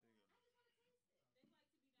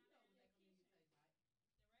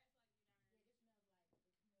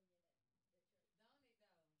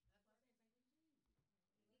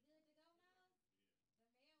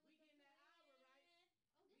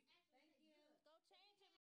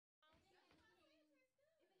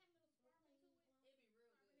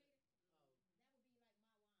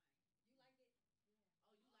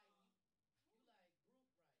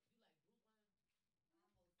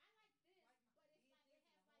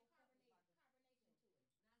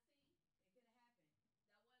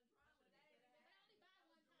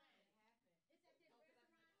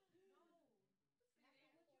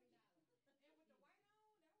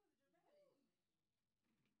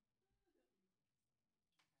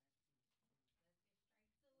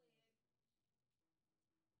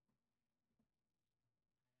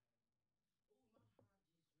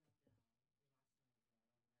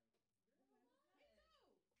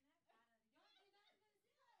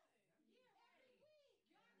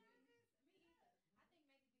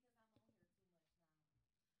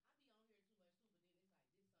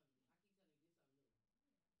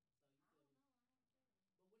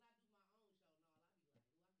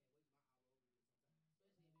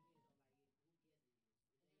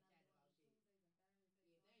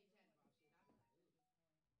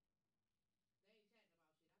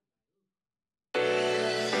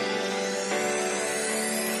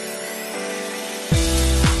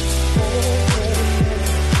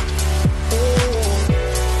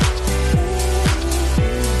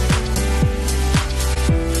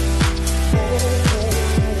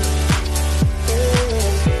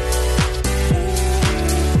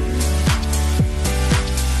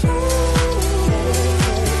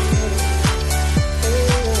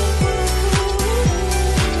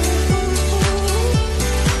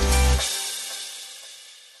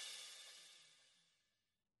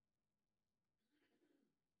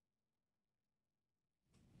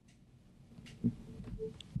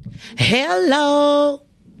Hello.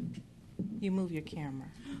 You move your camera.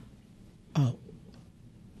 Oh.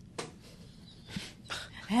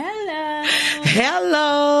 Hello.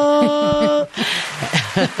 Hello.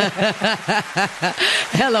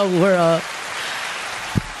 Hello, world.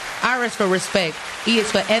 R is for respect. E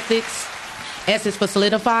is for ethics. S is for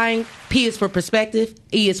solidifying. P is for perspective.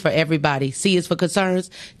 E is for everybody. C is for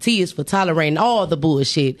concerns. T is for tolerating all the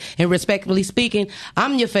bullshit. And respectfully speaking,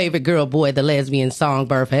 I'm your favorite girl boy, the lesbian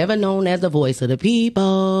songbird, forever known as the voice of the people.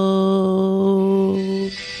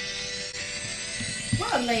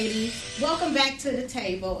 Well, ladies, welcome back to the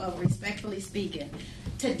table of Respectfully Speaking.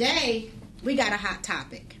 Today, we got a hot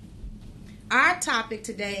topic. Our topic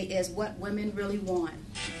today is what women really want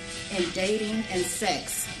in dating and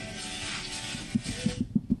sex.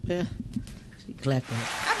 Yeah, she clapped it.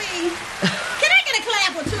 I mean, can I get a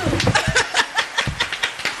clap or two?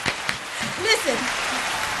 Listen,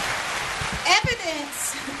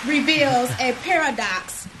 evidence reveals a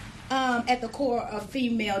paradox at the core of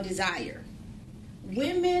female desire.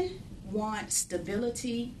 Women want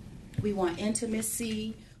stability, we want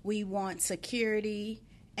intimacy, we want security,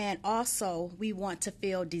 and also we want to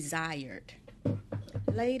feel desired.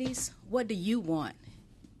 Ladies, what do you want?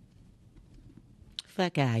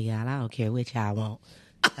 Fuck out, y'all. I don't care what y'all want.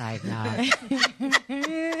 Like, nah. Miss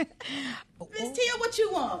Tia, what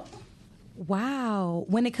you want? Wow.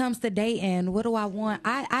 When it comes to dating, what do I want?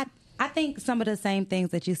 I think some of the same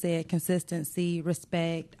things that you said: consistency,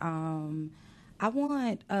 respect. I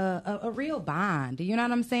want a real bond. You know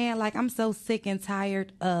what I'm saying? Like, I'm so sick and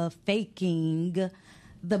tired of faking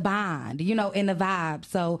the bond, you know, and the vibe.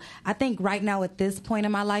 So I think right now at this point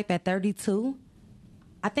in my life, at 32,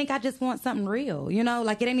 I think I just want something real, you know?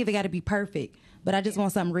 Like, it ain't even got to be perfect, but I just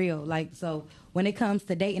want something real. Like, so when it comes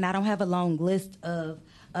to dating, I don't have a long list of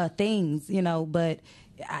things, you know, but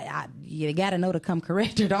you got to know to come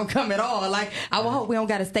correct or don't come at all. Like, I will hope we don't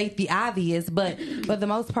got to state the obvious, but for the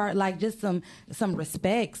most part, like, just some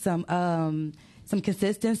respect, some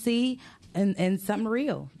consistency, and something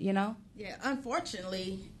real, you know? Yeah,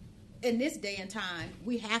 unfortunately, in this day and time,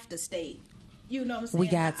 we have to state, you know what I'm saying? We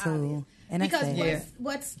got the to. obvious. And because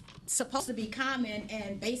what's supposed to be common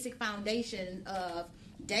and basic foundation of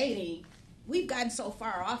dating, we've gotten so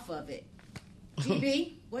far off of it.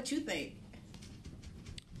 GB, what you think?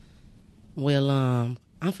 Well, I'm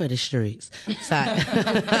for the streets.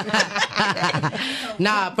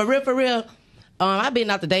 Nah, for real. I've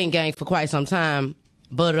been out the dating game for quite some time.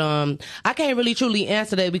 But I can't really truly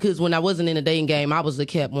answer that because when I wasn't in the dating game, I was a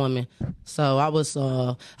kept woman. So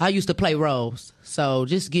I used to play roles. So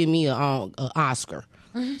just give me an Oscar.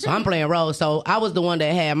 So I'm playing roles. So I was the one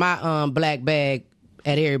that had my black bag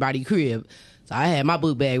at everybody's crib. So I had my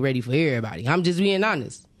book bag ready for everybody. I'm just being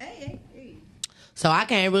honest. Hey. So I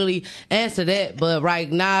can't really answer that. But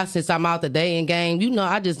right now, since I'm out the dating game, you know,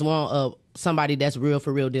 I just want somebody that's real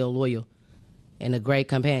for real deal loyal. And a great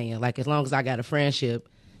companion. Like, as long as I got a friendship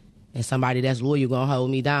and somebody that's loyal gonna hold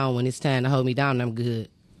me down when it's time to hold me down, I'm good.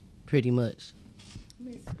 Pretty much.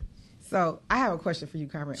 So I have a question for you,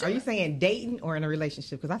 Carmen. Sure. Are you saying dating or in a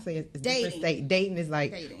relationship? Because I say it's Dating. different state. Dating is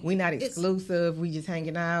like we're not exclusive. We just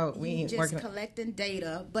hanging out. We ain't just working. collecting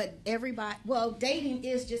data, but dating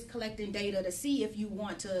is just collecting data to see if you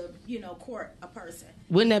want to, you know, court a person.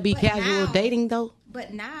 Wouldn't that be But casual now- dating though?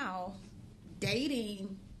 But now,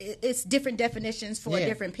 dating, it's different definitions for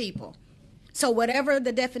different people. So whatever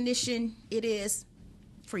the definition it is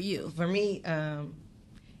for you. For me,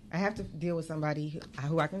 I have to deal with somebody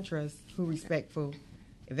who I can trust, who respectful.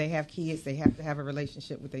 If they have kids, they have to have a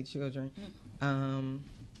relationship with their children.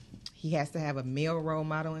 He has to have a male role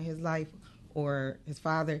model in his life or his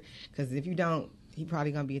father, because if you don't, he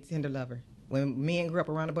probably going to be a tender lover. When men grew up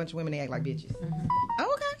around a bunch of women, they act like bitches.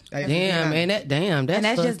 Oh, okay. Damn, man, that's and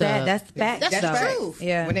that's just that. That's fact. That's though. true.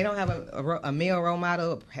 Yeah. When they don't have a male role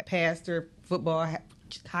model, a pastor, football,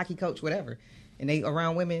 hockey coach, whatever, and they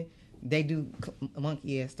around women, they do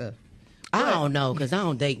monkey ass stuff. I don't know, because I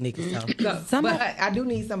don't date niggas, so. But I do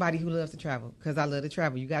need somebody who loves to travel, because I love to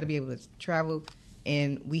travel. You got to be able to travel,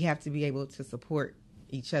 and we have to be able to support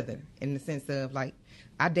each other in the sense of, like,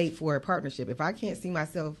 I date for a partnership. If I can't see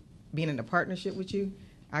myself being in a partnership with you,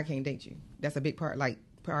 I can't date you. That's a big part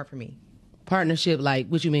for me. Partnership, like,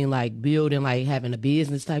 what you mean, like building, like having a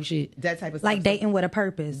business type shit? That type of stuff. Like dating with a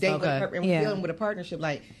purpose. Date with a Okay. purpose, and we building with a partnership.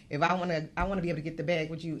 Like, if I want to be able to get the bag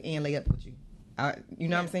with you and lay up with you. You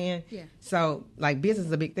know what I'm saying? Yeah. So, like, business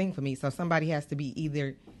is a big thing for me. So somebody has to be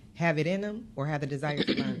either have it in them or have the desire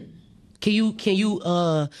to learn. Can you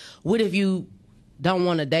what if you don't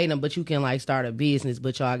want to date them, but you can like start a business,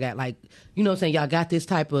 but y'all got like, you know what I'm saying? Y'all got this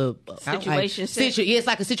type of Situationship. yeah, it's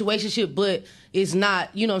like a situationship, but it's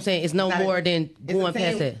not, you know what I'm saying? It's no more than going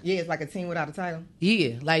past that. Yeah, it's like a team without a title.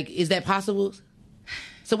 Yeah, like, is that possible?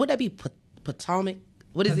 So would that be Potomac?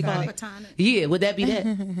 What is it called? Platonic. Yeah, would that be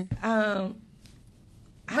that?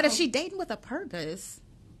 But if she dating with a purpose,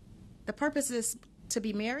 the purpose is to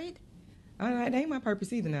be married. That ain't my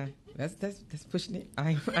purpose either. Now that's pushing it.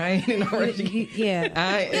 I ain't in no rush.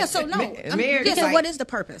 Yeah. Yeah. So no. Marriage is so like- what is the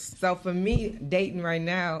purpose? So for me, dating right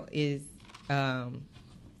now is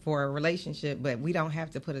for a relationship, but we don't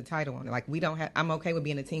have to put a title on it. Like we don't have. I'm okay with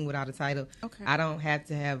being a team without a title. Okay. I don't have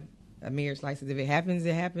to have a marriage license. If it happens,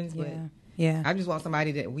 it happens. But Yeah. I just want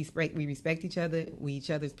somebody that we respect each other, we each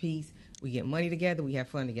other's peace, we get money together, we have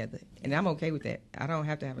fun together, and I'm okay with that. I don't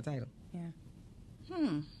have to have a title.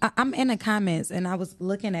 I'm in the comments and I was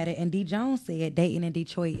looking at it, and D. Jones said dating in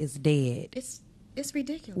Detroit is dead. It's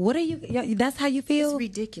ridiculous. What are you? That's how you feel? It's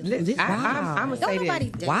ridiculous. Listen, Wow. I'm gonna Don't say nobody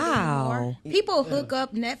this. date Wow. anymore. People hook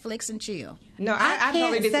up, Netflix, and chill. No, I I totally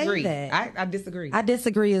can't say disagree. that. I disagree. I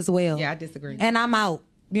disagree as well. Yeah, I disagree. And I'm out.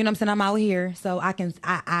 You know what I'm saying? I'm out here, so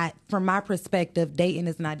I from my perspective, dating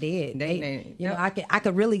is not dead. Dating ain't- you know, I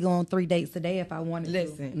could really go on 3 dates a day if I wanted to.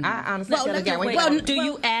 Listen, I honestly Well, tell a let guy me- when well, you Do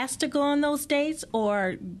you ask to go on those dates,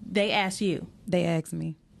 or they ask you? They ask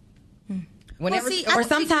me. whenever Well, see, Or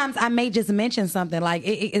sometimes I may just mention something like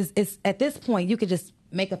it's at this point you could just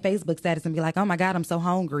make a Facebook status and be like, oh my God, I'm so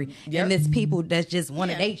hungry, Yep. and there's people that just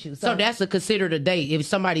want to date you. So that's considered a date. If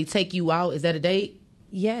somebody take you out, is that a date?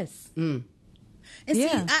 yes. And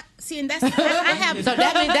Yeah. and that's I have. So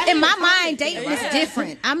that means that in my is mind, dating is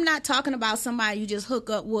different. I'm not talking about somebody you just hook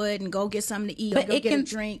up with and go get something to eat But or go it get a can-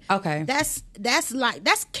 drink. okay. That's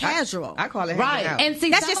casual. I call it Right. hanging out. And see,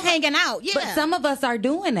 That's some just of us- hanging out. Yeah. But some of us are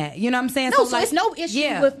doing that. You know what I'm saying? no, so like, it's no issue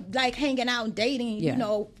yeah. with like hanging out and dating. Yeah. You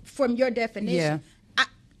know, from your definition. Yeah.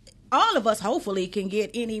 All of us hopefully can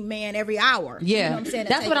get any man every hour. Yeah, You know what I'm saying?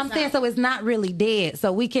 that's what I'm saying. So it's not really dead.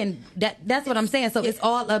 So we can. That's what I'm saying. So it's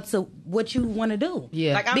all up to what you want to do.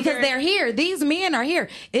 Yeah. Like, I'm because very- they're here. These men are here.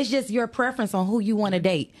 It's just your preference on who you want to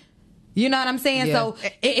date. You know what I'm saying? Yeah. So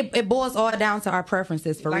it boils all down to our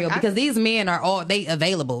preferences for Like, real. I- Because these men are all they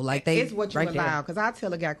available. Like they. It's what you right there. allow. Because I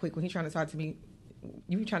tell a guy quick when he's trying to talk to me,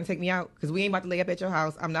 you trying to take me out? Because we ain't about to lay up at your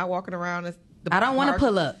house. I'm not walking around. I don't wanna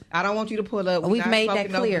pull up. I don't want you to pull up. We've We're not made that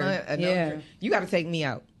smoking no clear. blunt or no Yeah. drink. You got to take me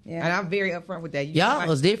out. Yeah. And I'm very upfront with that. Y'all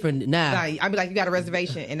was different now. I'd be like, you got a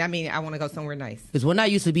reservation, and I mean, I want to go somewhere nice. Because when I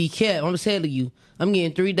used to be kept, I'm telling you, I'm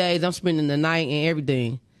getting 3 days, I'm spending the night and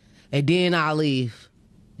everything. And then I leave.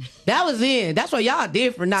 That was then. That's why y'all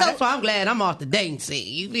different now. So- That's why I'm glad I'm off the dating scene.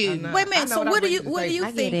 You feel me? Wait a I minute. know So what I'm what do bringing to the you I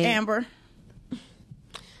get think, it. Amber?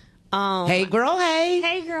 Hey, girl, hey.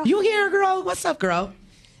 Hey, girl. You here, girl? What's up, girl?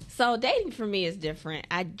 So dating for me is different.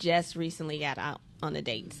 I just recently got out on the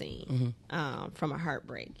dating scene from a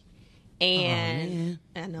heartbreak, and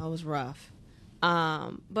I know it was rough.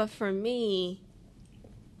 But for me,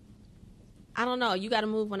 I don't know. You got to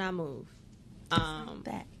move when I move.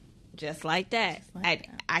 That. Just like that.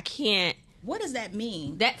 I can't. What does that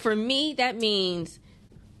mean? That for me, that means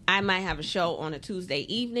I might have a show on a Tuesday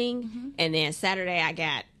evening, and then Saturday I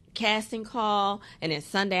got casting call, and then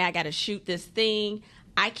Sunday I got to shoot this thing.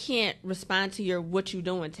 I can't respond to your "what you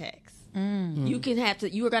doing" text. You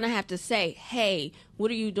are gonna have to say, "Hey, what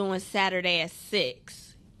are you doing Saturday at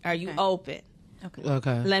 6? Are you open?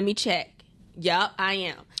 Okay. Let me check." Yup, I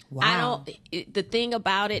am. Wow. The thing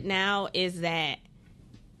about it now is that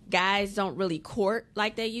guys don't really court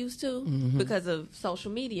like they used to because of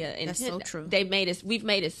social media. And That's so true. We've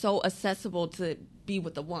made it so accessible to be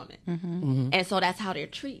with a woman, and so that's how they're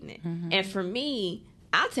treating it. And for me,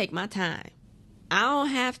 I'll take my time. I don't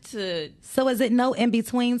have to. So is it no in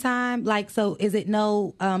between time? Like, so is it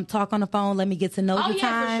no talk on the phone? Let me get to know Oh you yeah,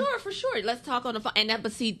 time. for sure. Let's talk on the phone. And that,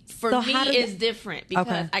 but see, for So me, how does it's it- different because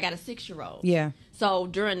Okay. I got a 6-year-old. Yeah. So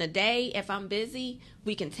during the day, if I'm busy,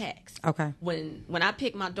 we can text. Okay. When I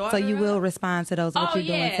pick my daughter, So you up, will respond to those what oh, you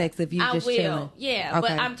doing yeah, text if you I just will. chilling. Yeah,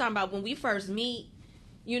 but Okay. I'm talking about when we first meet.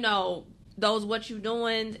 You know, those what you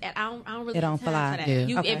doing? And I don't really It don't have time fly. for that. Yeah.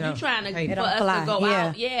 You, Okay. If you trying to It for don't us fly. to go Yeah.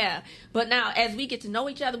 out, yeah. But now as we get to know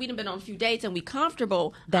each other, we done been on a few dates and we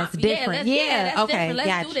comfortable. That's Yeah, different. that's, Yeah, that's okay, different. Let's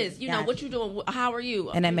gotcha, do this. You know, gotcha. what you doing? How are you?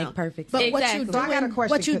 And that You make know. perfect But sense. what Exactly. you So I got a doing, question,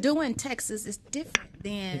 what you 'cause- do in Texas is different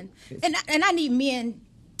than, and I need men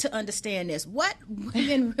to understand this. What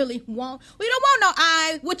women really want, we don't want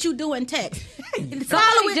no what you do in text.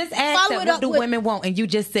 Somebody just asked follow that, it what up do with- women want? And you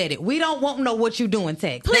just said it. We don't want no what you doing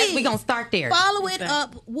text. Please, We going to start there. Follow it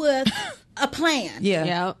up with a plan. Yeah.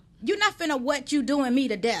 Yeah. You're not finna what you doing me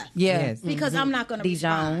to death. Yeah. Yes. Because I'm not gonna D.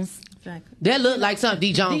 respond. Jones. Exactly. That looked like something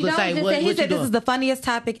D. Jones D. would Jones say. just What said, he you said this doing? is the funniest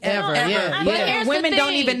topic ever. Yeah, But yeah. here's the Women don't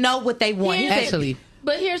thing. even know what they want. He said, Actually,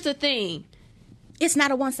 But here's the thing. It's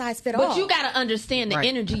not a one size fit all. But you got to understand the Right.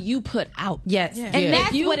 energy you put out. yes. Yeah. And that's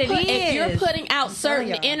If you what it is. If you're putting out I'm certain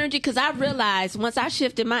telling y'all. energy, because I realized once I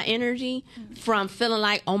shifted my energy from feeling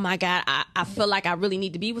like, oh my God, I feel like I really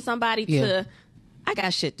need to be with somebody Yeah. to I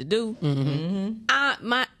got shit to do.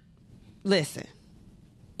 Listen,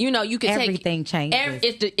 you know, you can Everything changes.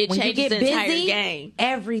 It When you changes get the busy, entire game.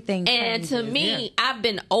 everything And changes. to me, I've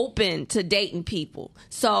been open to dating people.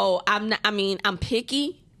 So I'm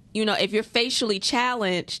picky. You know, if you're facially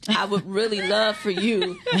challenged, I would really love for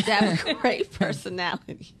you to have a great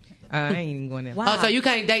personality. I ain't even going there. oh, so you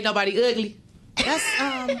can't date nobody ugly? That's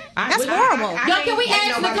horrible. Y'all, can we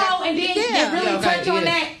ask Nicole and then really Yeah, touch okay, on yeah.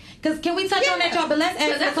 that? Because can we touch on that, y'all? But let's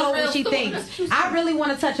ask that's a Nicole real what she story. thinks. I really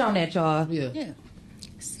want to touch on that, y'all. Yeah.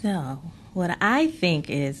 So, what I think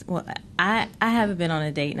is, well, I haven't been on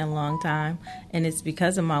a date in a long time, and it's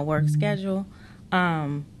because of my work schedule.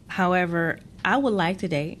 However, I would like to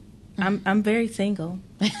date. I'm very single.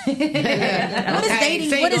 What is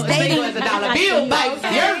dating? What is dating? Single as a dollar bill, baby.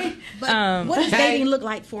 Yeah. But what does dating look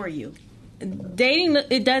like for you? Dating,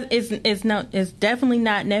 it's definitely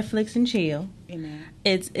not Netflix and chill. Amen.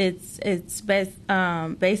 It's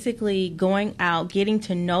basically going out, getting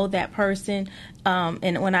to know that person,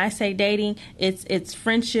 and when I say dating, it's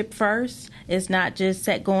friendship first. It's not just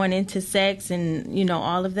going into sex and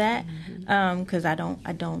all of that, because I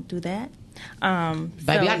don't do that.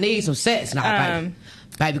 Baby, I need some sex now, baby.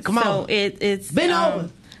 Baby, come So on. it's Bend over.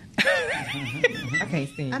 I can't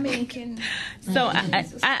stand. I mean, can So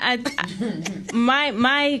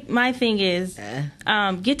my thing is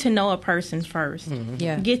get to know a person first.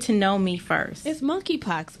 Yeah. Get to know me first. It's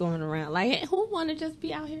monkeypox going around. Like, who want to just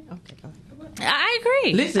be out here? Okay, go ahead. I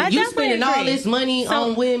agree. Listen, I you definitely spending all agree. this money So-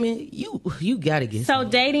 on women, you gotta get So some.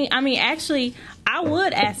 dating, I mean, actually, I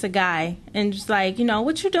would ask a guy and just like,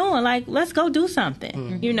 what you doing? Like, let's go do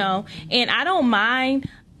something, And I don't mind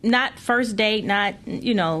not first date, not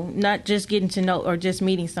just getting to know or just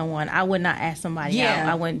meeting someone. I would not ask somebody Yeah.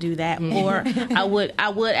 out. I wouldn't do that. Or I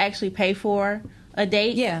would actually pay for a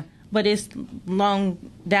date. Yeah. But it's long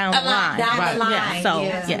down the line. down the Yeah, line, so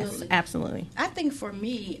yeah. yes, absolutely. I think for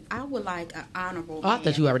me, I would like an honorable. Oh, I man.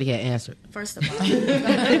 thought you already had answered. First of all,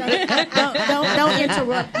 don't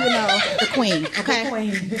interrupt. The queen. Okay.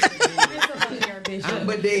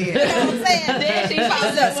 But then,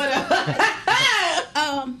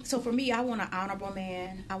 So for me, I want an honorable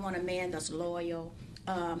man. I want a man that's loyal.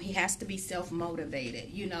 He has to be self-motivated.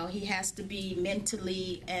 He has to be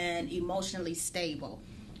mentally and emotionally stable.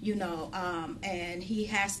 And he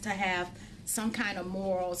has to have some kind of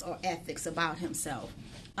morals or ethics about himself.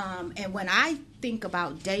 And when I think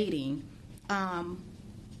about dating,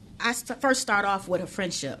 first start off with a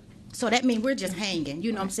friendship. So that means we're just hanging.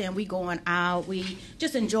 You know what I'm saying? We going out. We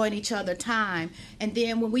just enjoying each other time. And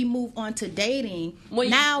then when we move on to dating, When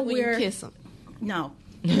now you we're kiss them. no.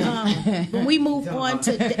 When we move on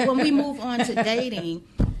to dating,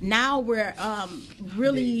 now we're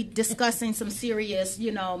really discussing some serious,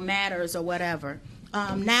 matters or whatever.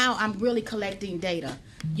 Now I'm really collecting data.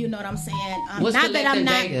 You know what I'm saying? What's not that I'm collecting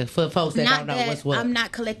not data for folks that not don't know that what's what? I'm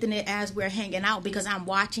not collecting it as we're hanging out because I'm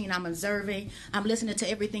watching, I'm observing, I'm listening to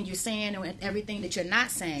everything you're saying and everything that you're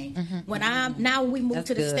not saying. When we move That's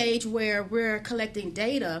to the good. stage where we're collecting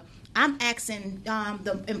data, I'm asking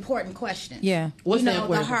the important questions. Yeah. What's the the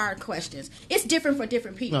important- hard questions. It's different for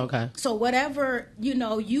different people. Okay. So whatever you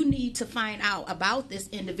need to find out about this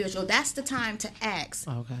individual, that's the time to ask.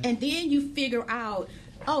 Okay. And then you figure out,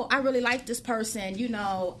 oh, I really like this person,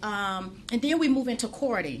 and then we move into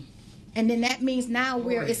courting. And then that means now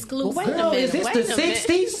we're exclusive. Girl, is this the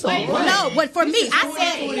 60s? No, but for me,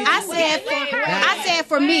 I said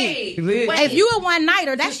for me. Listen. If you a one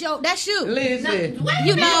nighter, that's you. Listen. Can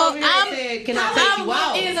I take you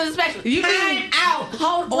out? Is a special. You Time out.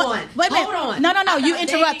 Hold on. Wait a minute. Hold on. No, I you thought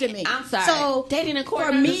interrupted me. I'm sorry. So, dating and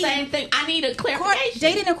courting for are me- the same thing. I need a clarification.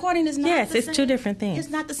 Dating and courting is not. Yes, the it's same. two different things. It's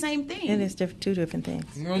not the same thing. It is two different things.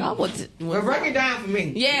 I was- well, break it down for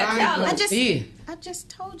me. Yeah, tell us. I just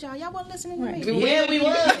told y'all weren't listening to me. Yeah, we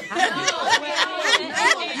was.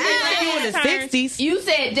 In the 60s. You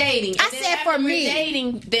said dating. I And then said after for we're me.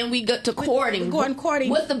 dating, then we go to courting. Courting.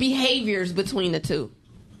 What's the behaviors between the two?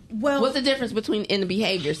 Well, What's the difference between in the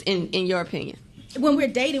behaviors in your opinion? when we're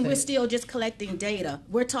dating, we're still just collecting data.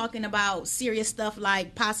 We're talking about serious stuff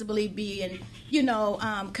like possibly being,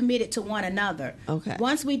 committed to one another. Okay.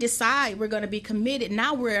 Once we decide we're going to be committed,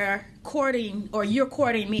 now we're courting, or you're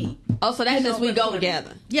courting me. Oh, so that means we go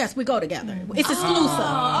together. Yes, we go together. It's exclusive.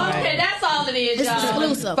 Okay, that's all it is, It's y'all.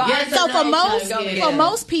 exclusive. Yes, So for go together.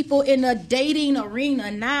 most people in the dating arena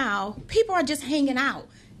now, people are just hanging out.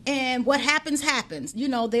 And what happens. You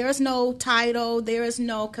know, there's no title, there is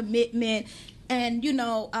no commitment. And, you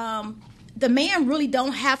know, the man really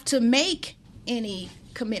don't have to make any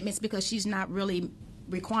commitments because she's not really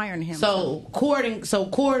requiring him. So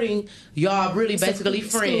courting, y'all really basically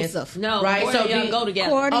friends. exclusive. No, right? courting, So y'all then- go together.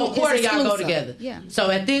 Courting Oh, is courting, y'all go exclusive. together. Yeah. So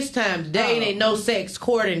at this time, dating ain't no sex.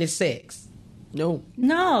 Courting is sex. No.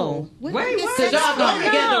 No. Wait, Cause y'all go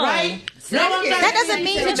together, right? No, I'm saying- That doesn't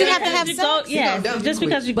mean that you have to have You sex. go, yeah, just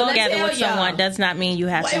because you go But let's together with tell y'all. someone does not mean you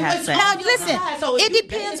have to have sex. Now, listen, So if it you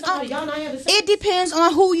depends dating somebody, on y'all not having sex? it depends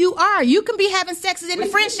on who you are. You can be having sex in the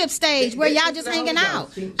friendship stage where y'all just hanging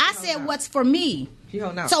out. I said what's for me.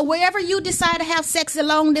 So wherever you decide to have sex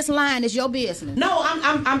along this line is your business. No,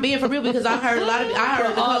 I'm being for real because I heard all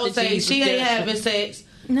Nicole the say Jesus she ain't did. having sex.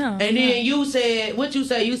 No. And then you said, what you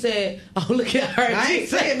say? You said, oh, look at her. I ain't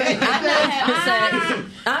saying that. I'm not having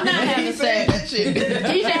sex. I'm not having sex. That shit.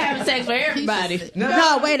 Keisha having sex for everybody.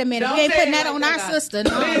 No, wait a minute. Don't We ain't say putting it that like on that, our guys. sister.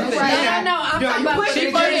 No, Listen, I know. I'm talking about She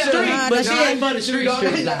Keisha. for the street, but she no, ain't for the street.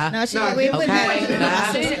 no, she No, we ain't putting okay, that on our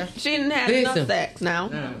nah. sister. She didn't have Listen. enough sex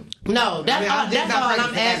now. No, that's I all. did That's not all practice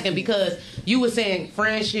I'm that. asking because you were saying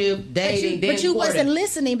friendship, dating, then But you courting. wasn't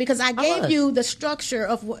listening because I gave was. you the structure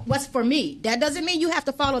of what's for me. That doesn't mean you have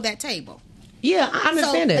to follow that table. Yeah, I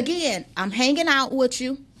understand So that. again, I'm hanging out with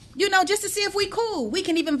you, you know, just to see if we cool. We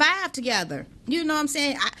can even vibe together. You know what I'm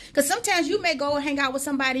saying? Because sometimes you may go and hang out with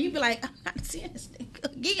somebody, you be like, I'm not seeing this thing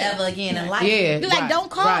again. Ever again in life. Yeah, Be like, don't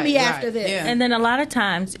call me after this. Yeah. And then a lot of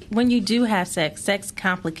times when you do have sex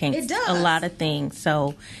complicates It does. a lot of things.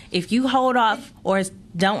 So if you hold off or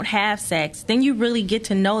don't have sex, then you really get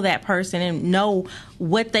to know that person and know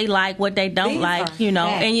what they like, what they don't These like, are you know,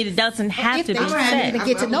 facts. and it doesn't have If to they be try to sex. even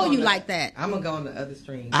get to know you like that. I'm gonna go on the other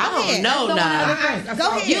stream. I don't ahead. know Go now.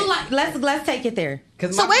 Go ahead. You like let's take it there.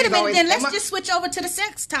 So wait a minute, then let's just switch over to the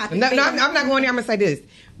sex topic. No, I'm not going there. I'm gonna say this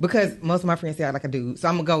because most of my friends say I like a dude, so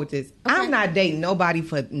I'm gonna go with this. I'm not dating nobody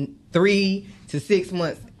for 3 to 6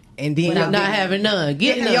 months and then Not having none.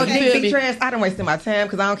 Getting none. Yo, You feel big me? trash. I don't waste my time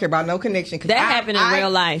because I don't care about no connection. That happened in real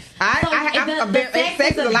life. Sex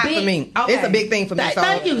Sex is a lot for me. okay. It's a big thing for me. So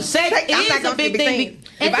Thank you. Sex I'm not is a gonna say big thing.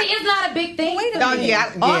 And see, it's not a big thing. Wait a Oh, minute.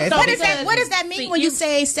 yeah, Also, What does that mean when you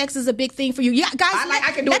say sex is a big thing for you? Yeah, guys,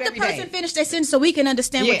 I can do let it the every person day. finish their sentence so we can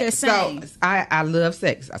understand what they're saying. So I love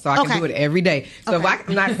sex, so I Okay. can do it every day. So if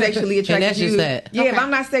I'm not sexually attracted that's to you, just that. yeah, if Okay.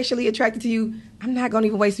 I'm not sexually attracted to you, I'm not gonna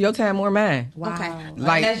even waste your time or mine. Wow. Okay.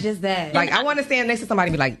 Like that's just that. Like I want to stand next to somebody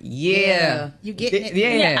and be like, yeah, You getting it?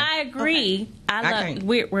 Yeah. Yeah, I agree. I love. can't.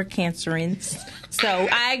 We're cancerians, so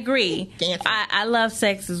I agree. Cancer. I love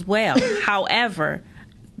sex as well. However,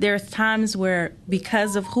 there's times where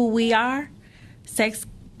because of who we are, sex,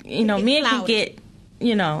 you know, men can cloudy. get,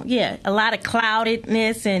 you know, a lot of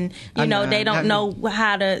cloudedness, and you know they don't know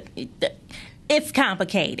how to. It's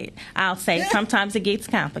complicated. I'll say sometimes it gets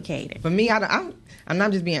complicated. For me, I'm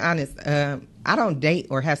not just being honest. I don't date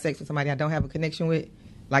or have sex with somebody I don't have a connection with.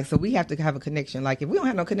 Like, so we have to have a connection. Like, if we don't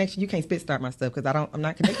have no connection, you can't spit start my stuff because I'm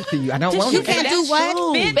not connected to you. I don't want You to. can't do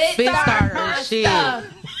what? Spit start her shit.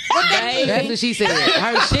 That's what she said.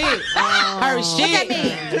 Her shit. Her shit.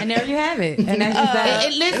 And there you have it. And that's just that.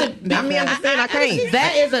 And listen, I mean, understand I can't.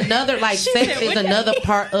 that is another, like, sex is another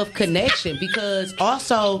part of connection because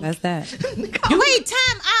also, That's that. Wait,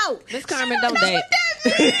 time out. Miss Carmen, don't date.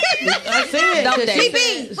 I said, Don't 'cause date. she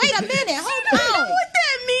BB, wait a minute. Hold on. What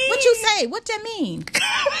that mean? What you say? What that mean?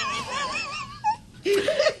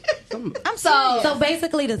 I'm sorry. So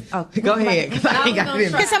basically, Go ahead, 'cause I ain't got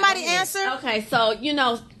it. Can somebody answer? Okay, so you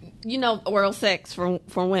know oral sex for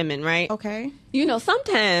women, right? Okay. You know,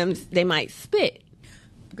 sometimes they might spit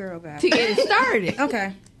Girl, back. to get it started.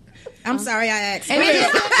 Okay. I'm sorry I asked. And it is-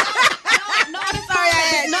 I'm sorry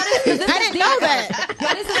I asked. I didn't know that.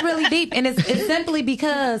 No, this is really deep, and it's simply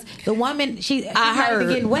because the woman she's not even heard.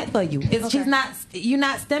 getting wet for you. You're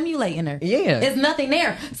not stimulating her. Yeah. There's nothing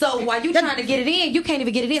there. So while you trying to get it in, you can't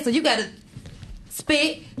even get it in. So you got to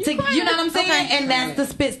spit. You know what I'm saying? Okay. And that's the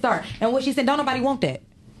spit start. And what she said, don't nobody want that.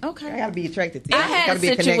 I Okay. gotta be attracted to you. I It's had gotta a be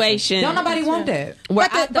connection. situation. Don't nobody want that.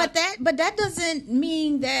 But that doesn't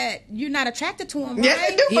mean that you're not attracted to him, right? Yes,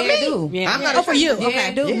 it do for Yeah, me. it do. Yeah. I'm not Oh, for you. attracted to Okay.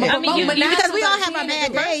 Yeah, do. Yeah. I mean, But not Because we so all that have our she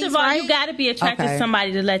bad First days, of all, right? you got to be attracted Okay. to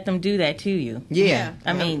somebody to let them do that to you. Yeah.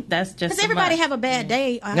 I mean, that's just Because everybody have a bad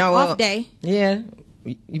day, No, off day. Yeah.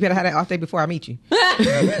 You better have that off day before I meet you.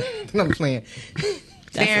 No, I'm playing.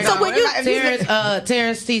 So when you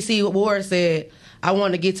Terrence T.C. Ward said, I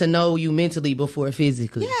want to get to know you mentally before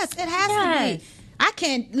physically. yes, it has to be. I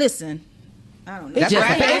can't listen. I don't know. It's just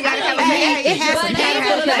right. It has But to they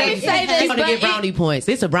have say this, he want to but get brownie points.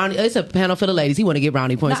 It's a panel full of ladies. He want to get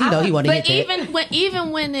brownie points. No, He know he want to But get that.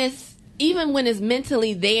 even when it's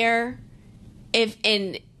mentally there, if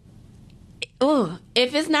it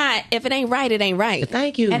ain't right, it ain't right.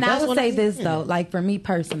 Thank you. And That's I would what say I'm this saying. though, like for me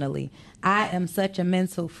personally, I am such a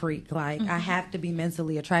mental freak. Like I have to be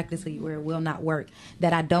mentally attracted to you where it will not work.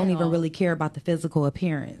 That I don't even really care about the physical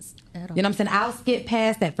appearance. You know what I'm saying? I'll skip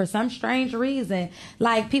past that for some strange reason.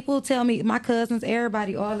 Like people tell me, my cousins,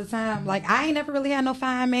 everybody all the time, like I ain't never really had no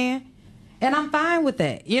fine man. And I'm fine with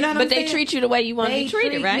that. You know what I'm But saying? they treat you the way you want to They be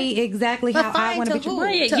treated, treat right? me exactly But how I fine want to to be treated. who?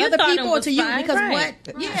 Right, To you other thought it people or was to you? fine, Because right.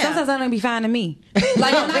 what? Yeah. Sometimes I don't be fine to me. Like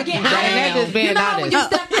when I get out of Damn. it, Just being you know how when you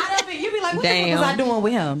honest. step out of it, you be like, what the fuck Damn. was I doing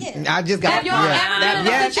with him? I just got Have y'all ever been in a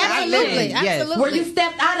yes, situation? Absolutely. yes. Absolutely. Where you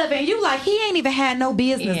stepped out of it and you like, he ain't even had no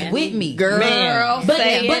business Yeah. with me. Girl. But,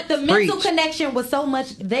 say but it. the mental Preach. connection was so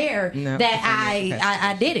much there No. that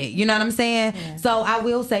I did it. You know what I'm saying? So I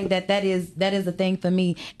will say that is a thing for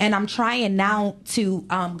me. And I'm trying now to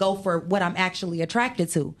go for what I'm actually attracted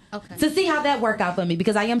to. Okay. To see how that work out for me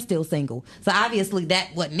because I am still single. So obviously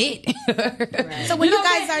that wasn't it. So when You you know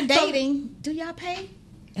guys what are I'm saying? dating, do y'all pay?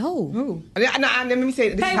 Oh. Ooh. Let me say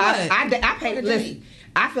this. Pay Is how what? I pay. Listen,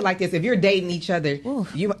 I feel like this. If you're dating each other,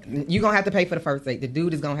 you gonna have to pay for the first date. The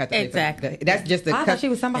dude is gonna have to pay Exactly. For that's just the. I thought she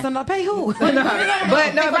was talking about something to pay who? But no,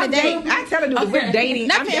 if I'm the date. dating, I tell a dude, if we're dating,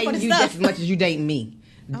 Not I'm paying for dating the you stuff. just as much as you dating me.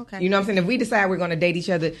 Okay. You know what I'm saying? If we decide we're going to date each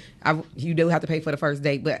other, you do have to pay for the first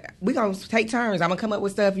date. But we're going to take turns. I'm going to come up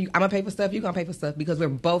with stuff. I'm going to pay for stuff. You're going to pay for stuff because we're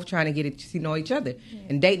both trying to get it to know each other.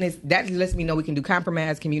 And dating that lets me know we can do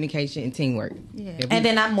compromise, communication, and teamwork. Yeah. If we- And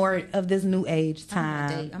then I'm more of this new age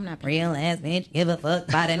time. I'm not real ass bitch. Give a fuck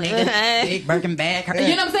about a nigga. Big Birkin bag.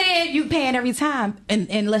 You know what I'm saying? You paying every time,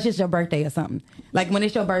 unless it's your birthday or something. Like when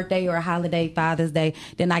it's your birthday or a holiday, Father's Day,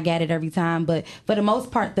 then I get it every time. But for the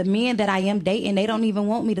most part, the men that I am dating, they don't even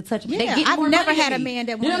want me to touch. Yeah, They get I've more never money had than a me. man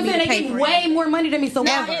that You know wanted what I'm me to saying? They pay get for way more money than me. So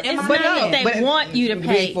Now, why it's am I not not that there? they want you to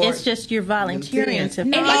pay. for It's just you're volunteering to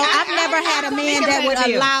No, pay. I've never had a man that would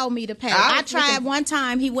deal. allow me to pay. I I was tried thinking- one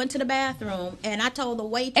time. He went to the bathroom, and I told the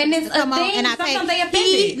waitress And it's to come a on, thing. and I Sometimes they paid.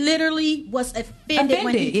 offended. He literally was offended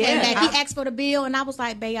when he Offended, came yeah. back. He asked for the bill, and I was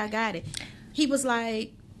like, "Babe, I got it." He was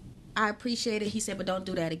like, "I appreciate it." He said, "But don't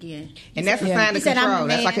do that again." and that's a Yeah. sign He of said, "I'm control. the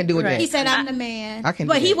That's man." I can do it. Right. He said, "I'm the man." I can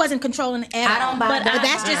do but he that. wasn't controlling at I all. don't buy But that. But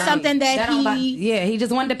that's just something that don't buy- he. Yeah, he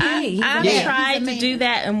just wanted to pay. He's I've a man. tried He's a to man. do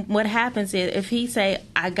that, and what happens is if he say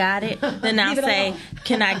I got it, then I'll Leave it say alone.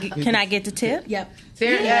 can I get the tip? Yep.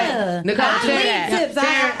 Terrence, Yeah. Nicole, I Terrence, leave tips.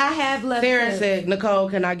 I have left Terrence tips. said, Nicole,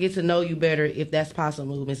 can I get to know you better if that's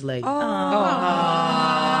possible, Miss Lady?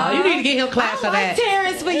 Oh, You need to get him class for that.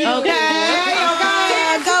 Terrence for you. Go team.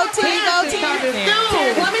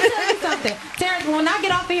 Terrence, let me tell you something. Terrence, when I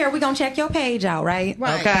get off of here, we're going to check your page out, right?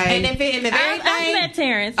 Right. Okay. And if it in the very I've thing. met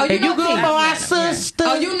Terrence. Oh, you If you know good T. for our sister.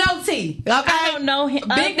 Oh, you know T. Okay. I don't know him.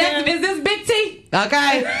 Big, is this Big T?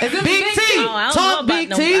 Okay. Is this Big Big T. T? Oh, I don't Talk know about Big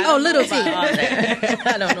no- T. I don't little know about all that.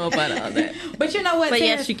 I don't know about all that. But you know what, But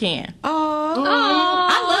Terrence? yes, you can. Oh,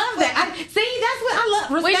 I love that. See, that's what I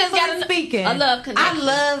love. We just got Respectfully speaking. a love I connection.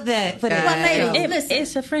 love that for that. Well, ladies, listen.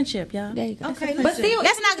 It's a friendship, y'all. There you go. Okay, But listen. still-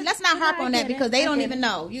 let's not harp on that because they don't even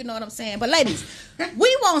know. You know what I'm saying? But ladies,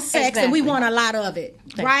 we want sex and we Exactly. want a lot of it,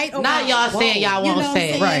 right? Or Now wrong? y'all saying y'all You know want what I'm sex.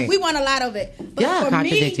 saying? Right. We want a lot of it. But Y'all for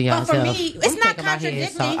contradicting me, but for yourself. me, I'm it's not taking my headphones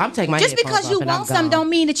contradicting. off. I'm taking my Just headphones because you off and want I'm something gone. don't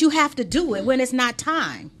mean that you have to do it when it's not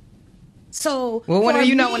time. So Well, when for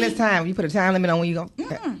you know me, when it's time, you put a time limit on when you go. You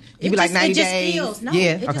It be like just- 90 it just days. feels- no,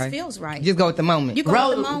 yeah, it just okay. feels right. Just go with the moment. you go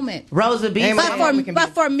with the moment. Rosa B. Ain't But my for moment can be-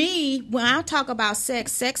 but for me, when I talk about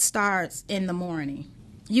sex starts in the morning.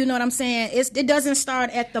 You know what I'm saying? It doesn't start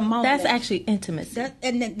at the moment. That's actually intimacy.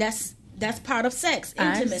 And then that's part of sex, I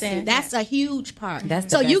intimacy. understand That's a huge part. That's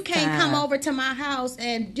the so you best can't come time. over to my house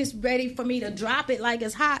and just ready for me to drop it like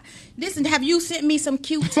it's hot. Listen, have you sent me some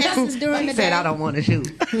cute texts during the day? want to shoot.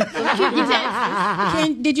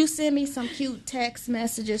 Did you send me some cute text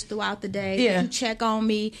messages throughout the day? Yeah. You check on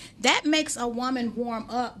me. That makes a woman warm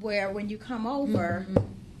up where when you come over,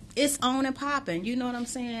 it's on and popping. You know what I'm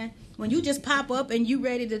saying? When you just pop up and you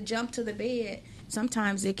ready to jump to the bed,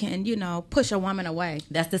 sometimes it can, push a woman away.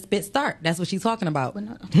 That's the spit start. That's what she's talking about. But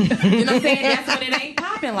no- You know what I'm saying? That's when it ain't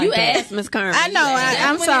popping like You that. asked Miss Carmen. I know. That's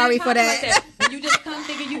I'm when it sorry ain't for popping that. like When you just come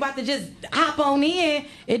thinking you about to just hop on in,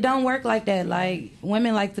 it don't work like that. Like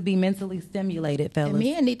women like to be mentally stimulated, fellas. And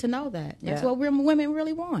men need to know that. That's Yeah. what women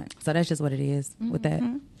really want. So that's just what it is with that.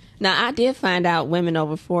 Now, I did find out women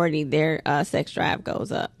over 40, their sex drive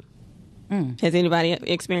goes up. Has anybody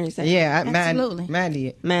experienced that? Yeah, Absolutely. mine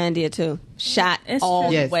did. Mine did too. Shot It's all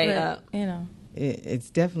true. the Yes. way But, up. it's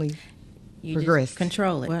definitely You progressed. just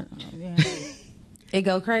control it. What? Yeah. It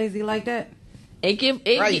go crazy like that. It give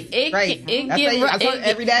Crazy. it I give say- I say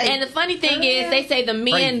every day. And the funny thing is, they say the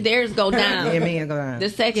men Crazy. theirs go down. Yeah, man, go down. The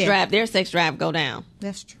sex drive, their sex drive go down.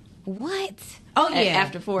 That's true. What? Oh yeah.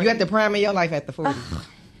 After 40. You at the prime of your life after 40.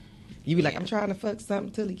 You be like, I'm trying to fuck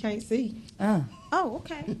something till he can't see. Oh,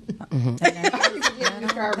 okay. Sorry,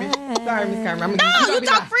 Miss Carmen. I'm No, you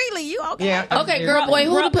talk freely. You okay? Yeah. Okay, girl, boy,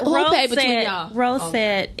 who pay between said, y'all? Rose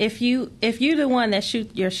said, if you the one that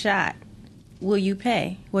shoot your shot, will you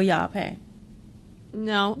pay? Will y'all pay?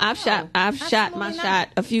 No, I've shot my absolutely not. shot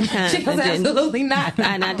a few times She and goes, didn't, absolutely not.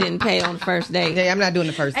 and I didn't pay on the first date. Yeah, I'm not doing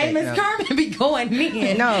the first Hey, date. Miss no. Carmen be going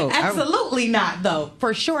in. No, absolutely not, though.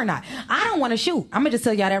 For sure not. I don't want to shoot. I'm gonna just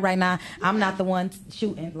tell y'all that right now. I'm not the one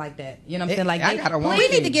shooting like that. You know what I'm saying? Like I gotta want We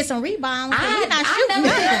to. need to get some rebounds. I, We're not I shooting never-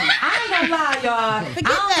 nothing. I ain't gonna lie, y'all. Forget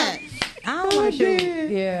that. I don't want to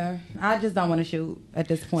shoot. Yeah, I just don't want to shoot at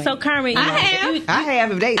this point. So Carmen, I have. I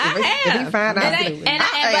have if they if he find out.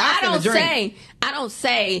 I don't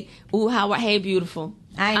say, ooh, hey, beautiful.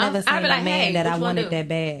 I ain't never I seen be a like, man hey, that I what you wanna wanted do? that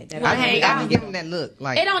bad. That Well, I hey, wanted I that be bad. giving him that look.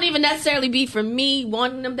 Like It don't even necessarily be for me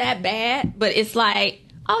wanting them that bad, but it's like,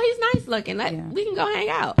 oh, he's nice looking. Yeah. We can go hang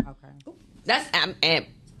out. Okay. That's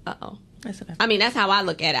uh-oh. That's okay. I mean, that's how I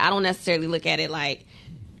look at it. I don't necessarily look at it like,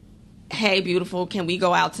 hey, beautiful, can we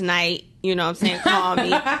go out tonight? You know what I'm saying? Call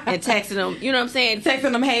me and texting them. You know what I'm saying?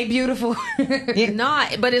 Texting them, hey, beautiful. No,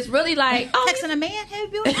 but it's really like, oh, Texting a man, hey,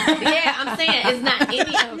 beautiful. yeah, I'm saying it's not any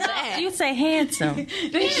of that. You say handsome.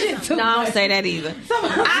 This shit too No, I much. don't say that either.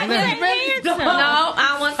 I just really don't. No, I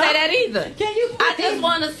don't want to say that either. Can you? I just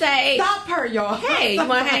want to say, Stop her, y'all. hey, you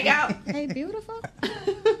want to hang out? Hey, beautiful.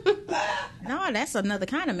 No, that's another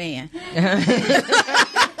kind of man.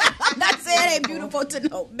 Not saying hey, beautiful to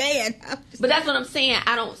no man. But that's what I'm saying.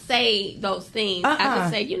 I don't say those things. I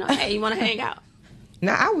just say, hey, you want to hang out?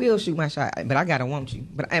 now I will shoot my shot, but I gotta want you.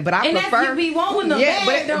 But I And prefer. that's you be wanting them Yeah,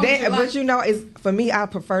 bad, don't you? but you know, it's for me. I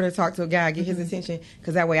prefer to talk to a guy, get his attention,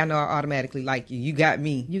 because that way I know I automatically like you. You got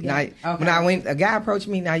me. You got Now, it. Okay. when a guy approached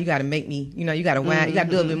me, now you got to make me. You know, you got to whine. You got to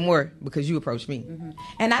do a little bit more because you approached me.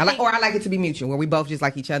 And I like it to be mutual, where we both just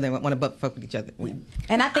like each other and want to fuck with each other. We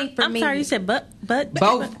And I think for I'm me, sorry, you said but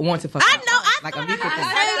both want to fuck. I know. I like thought a mutual thing.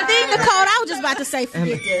 same thing, Nicole. I was just about to say,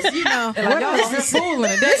 forget this. You know, like, y'all over here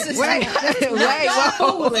fooling. Wait,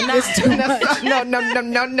 whoa.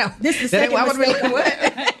 No. This is That ain't what I was second really.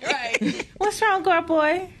 What? what's wrong, girl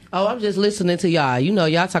boy? Oh, I'm just listening to y'all. You know,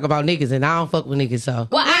 y'all talk about niggas, and I don't fuck with niggas, so.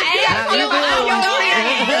 Well, I asked you.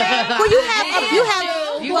 well, you have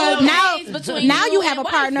now you have a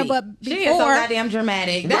partner, but She is so before goddamn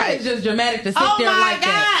dramatic. That Right. is just dramatic to sit Oh there my like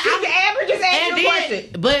that. God! I'm Amber just asked you a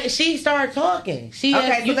question. But she started talking. She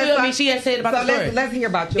has, you feel me? She has said about the story. Let's hear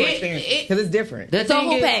about your It- experience it- because it's different. The So thing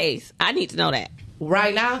who is, pays? I need to know that.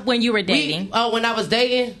 right now? When you were dating. When I was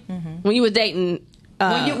dating? When you were dating.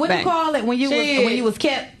 What you back. call it when you Shit. was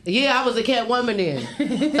kept? Yeah, I was a cat woman then. So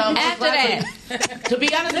most After likely- to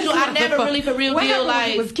be honest with you, I never really for real What deal happened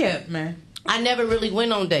when you like was kept, man? I never really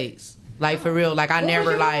went on dates. Like for real, like I What never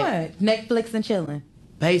was you like doing? Netflix and chilling.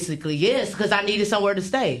 basically yes, because I needed somewhere to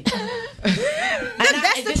stay.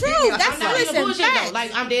 that's the truth. That's I'm not listen, even bullshit facts. though.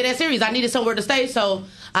 Like I'm dead ass serious. I needed somewhere to stay, so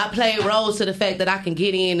I played roles to the fact that I can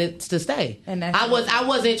get in to stay. And that's- I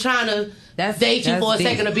wasn't trying to date you for a deep.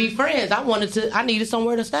 second to be friends. I needed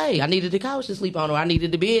somewhere to stay. I needed the couch to sleep on, or I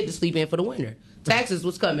needed the bed to sleep in for the winter. Taxes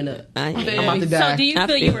was coming up. I'm about to die. So do you I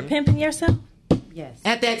feel you feel were it. pimping yourself? Yes.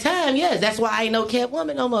 At that time, yes. That's why I ain't no cat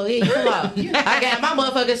woman no more. Yeah, you come on. I got my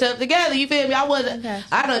motherfucking self together. You feel me? I wasn't.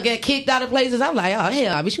 I done get kicked out of places. I'm like, oh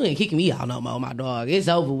hell, bitch, you ain't kicking me out no more, my dog. It's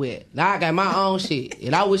over with. Now I got my own shit,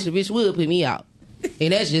 and I wish the bitch would put me out.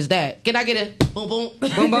 And that's just that. Can I get a boom boom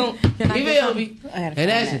boom boom? Can I You get feel some? me? I had to And find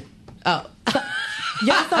that's it. Oh.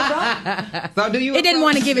 Y'all so wrong. So do you? It didn't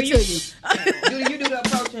want to give it to you. Do you do the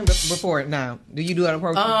approaching before now? Do you do an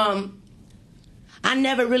approaching? I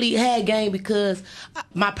never really had game because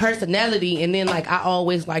my personality, and then like I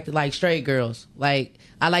always liked to like straight girls. Like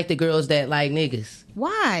I like the girls that like niggas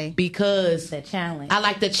Why? because That challenge. I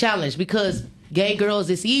like the challenge because gay girls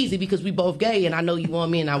it's easy because we both gay and I know you want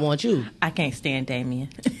me and I want you. I can't stand Damien.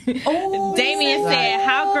 Oh, Damien said,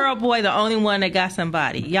 "How girl boy the only one that got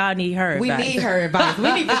somebody? Y'all need her. we advice." need her advice.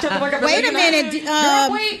 We need to shut the fuck up. Wait a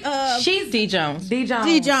minute. She's D Jones. D Jones.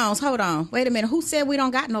 D. Jones, hold on. Wait a minute. Who said we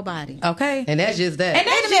don't got nobody? Okay. And that's just that. And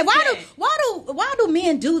Wait a minute. Why do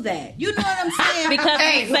men do that? You know what I'm saying? Because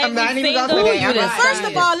Hey, we say I'm not we even gonna single. say that. You done Right. First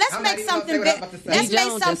of all, let's I'm make not even gonna say something. what I'm about to say. D.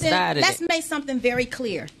 Jones just started Let's it. make something very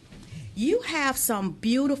clear. You have some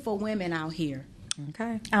beautiful women out here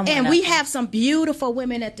Okay. And we have some beautiful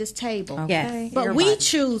women at this table. Yes. But we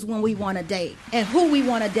choose when we want to date and who we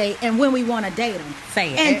want to date and when we want to date them.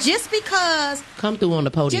 Say it. And just because, Come through on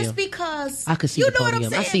the podium. I can see you the know what I'm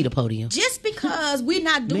podium. I saying? see the podium. Just because we're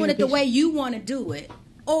not doing it the way you want to do it,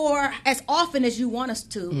 or as often as you want us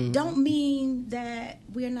to, don't mean that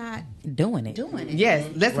we're not doing it. Yes,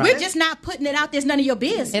 We're just not putting it out there. It's none of your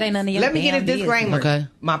business. It ain't none of your Let me get a damn business. disclaimer. Okay.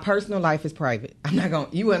 My personal life is private. I'm not going.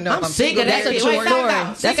 You wouldn't know. I'm if sick of that That's a shit. true Wait, time story. out.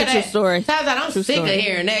 That's Sick a of true that. story. Time out. I'm True sick story. of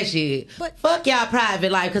hearing that shit. But- Fuck y'all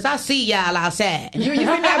private life, because I see y'all outside. You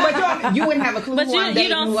wouldn't have a clue But who I'm you dating,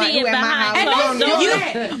 don't who I- see it who at my behind house. closed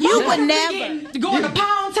doors. You would never. Going to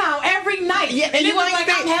Pound Town every night. Yeah, and you it was ain't like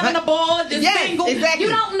I'm think- having a ball. Just Yes, single. exactly. You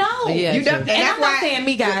don't know. Yeah, You true. don't, And that's I'm not why, saying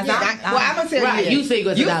me, guys. Well, I'm gonna tell Right, you. you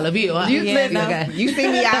single, it's a dollar bill, huh? You, Yeah, listen, okay. you see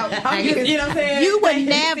me out. I'm just, you know what I'm saying? You would You see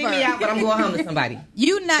me never. out, but I'm going home to somebody.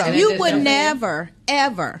 You that's would just- never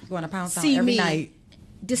ever Going to Pound Town see every me night.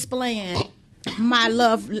 displaying my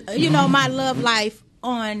love, my love life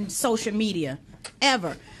on social media,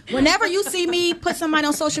 ever. Whenever you see me put somebody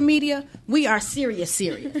on social media, we are serious,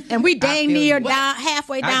 and we dang feel near you.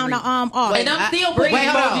 halfway I down the agree. arm. And I'm still putting Wait,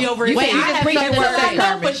 hold emoji on. over his Wait, head. I have something to say.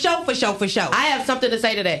 I know for sure. I have something to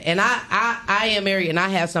say to that, and I am married, and I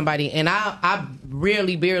have somebody, and I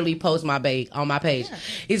barely post my babe on my page.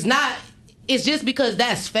 It's not. It's just because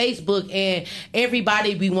that's Facebook, and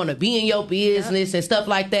everybody we want to be in your business and stuff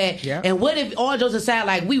like that. Yep. And what if all jokes aside,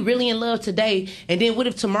 like we really in love today, and then what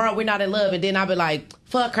if tomorrow we're not in love, and then I'll be like,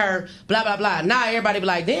 fuck her, blah blah blah. Now everybody be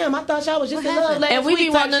like, damn, I thought y'all was just in love last And we be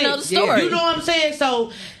week type wanting to know shit. the story. You know what I'm saying?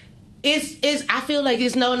 So it's I feel like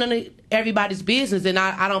it's none of everybody's business, and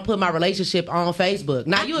I don't put my relationship on Facebook.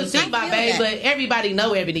 Now you will see my feel babe, that. but everybody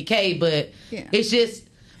know Ebony K, but Yeah. it's just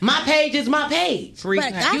my page is my page. But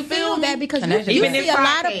I You feel me? that because And you that's just even see in a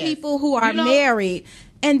lot of podcast. people who are You know? married,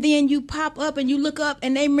 and then you pop up and you look up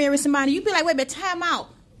and they marry somebody. You be like, wait a minute, time out.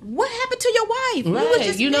 What happened to your wife? We Right, were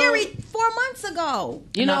just you know? married 4 months ago.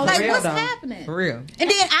 You know, like for real what's though. happening? For real. And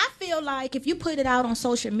then I feel like if you put it out on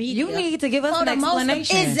social media, You need to give us for an the most-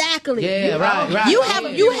 explanation. Exactly. Yeah, right.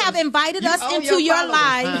 You have invited us owe into your your followers.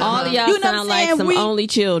 life. All of y'all You know what sound I'm like saying? some only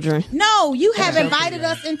children. No, you have invited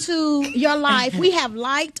us into your life. We have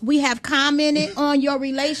liked, we have commented on your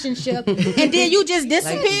relationship, and then you just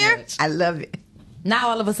disappear. I love it. Now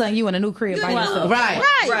all of a sudden you in a new crib by Well, yourself.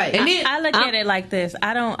 Right. And then I look at it like this.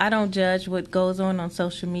 I don't judge what goes on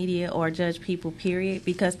social media or judge people, period,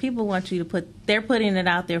 because people want you to they're putting it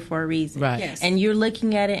out there for a reason. Right. Yes. And you're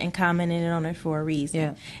looking at it and commenting on it for a reason.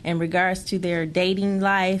 Yeah. In regards to their dating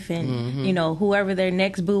life and, whoever their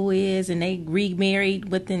next boo is and they remarried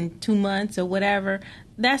within 2 months or whatever,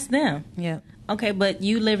 that's them. Yeah. Okay, but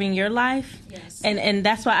you living your life. Yes. And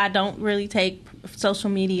that's why I don't really take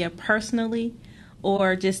social media personally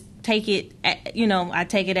or just take it, I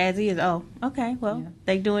take it as is. Oh, okay, well,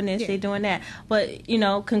 they doing this, they doing that. But,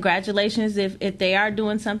 congratulations if they are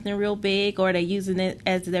doing something real big or they're using it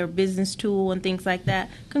as their business tool and things like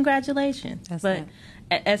that. Congratulations. That's but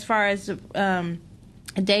as far as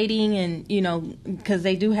dating and, because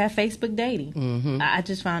they do have Facebook dating. I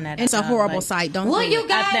just found that It's a out, horrible like- site. Don't Will do you it.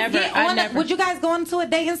 guys I've never- get I on? never- Would you guys go into a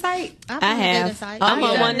dating site? I have. I'm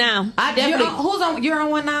on one now. I definitely Who's on? You're on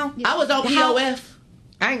one now. I was on POF.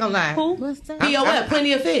 I ain't gonna lie. Who? What's that? POF,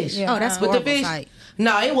 plenty of fish. Oh, that's With the horrible fish. site.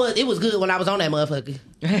 No, it was good when I was on that motherfucker.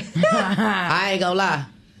 I ain't gonna lie.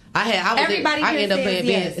 Everybody I here ended up says being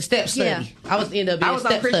yes. step study. Yeah. I was ended up being I was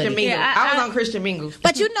on step Christian study. Mingle. Yeah, I was I- on Christian Mingle.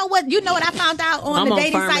 But you know what? You know what I found out on I'm the on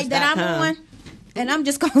dating site that I'm farmers.com. on? And I'm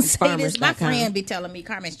just going to say this. My Farmers.com. friend be telling me,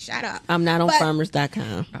 Carmen, shut up. I'm not on But-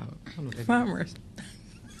 farmers.com. Farmers.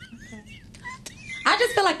 I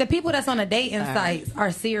just feel like the people that's on the dating sites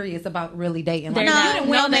are serious about really dating. Like, They're not. you done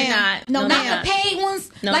No, went they're there. not. No, No, Not they're the not. paid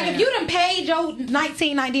ones. No, like they're if you not. done paid your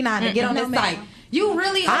 $19.99 to get on No, this ma'am. site, you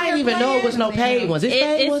really. I didn't even know it was no paid ones. It's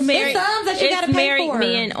paid It's ones. married. It's some that you it's gotta pay married for.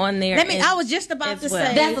 men on there. I was just about to as well.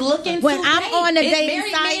 say. That's looking When to I'm date. on the It's dating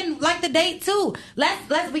married site- men like the date too.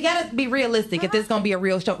 Let's we gotta be realistic. If this is gonna be a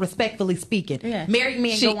real show, respectfully speaking, Yeah. married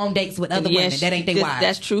men go on dates with other women. That ain't their this- wives.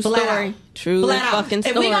 that's true Flat story. out. True Flat out. fucking If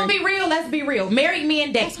we story. gonna be real, let's be real. Married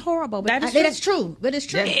men date. That's horrible. But That is that's true. But it's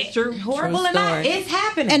true. That's true. Horrible True or not, story. it's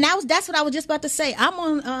happening. And that's what I was just about to say. I'm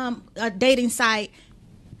on a dating site,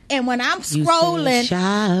 and when I'm You scrolling said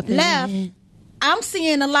shopping. left, I'm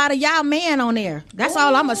seeing a lot of y'all men on there. That's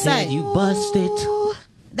all I'm gonna say. You busted.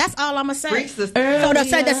 That's all I'm gonna say. Freaks is- So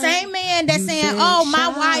the same man that's you saying, been "Oh, my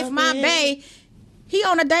wife, my shopping." bae," he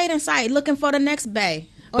on a dating site looking for the next bae.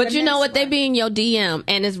 or But the you know next what? They spot. be in your DM,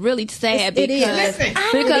 and it's really sad It is. because Listen,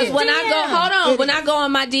 because when I go, hold on, It when is. I go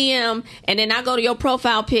on my DM and then I go to your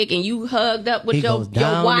profile pic and you hugged up with He your goes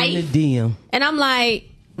down wife, in the DM. and I'm like,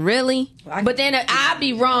 really? But then I'd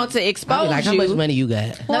be wrong to I expose be like, how you. much money you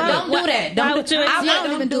got? No, don't do that. why Don't would do you it. I expect-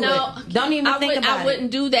 wouldn't even do No, it. Don't even think about I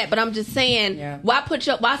wouldn't do that, but I'm just saying, Yeah.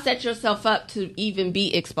 why set yourself up to even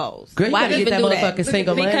be exposed? Girl, you why gotta get even that do that? motherfucking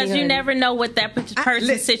single money. Because you honey. never know what that person's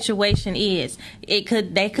listen. situation is. They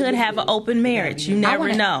could have an open marriage. You never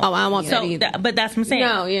wanna- know. Oh, I want that either. But that's what I'm saying.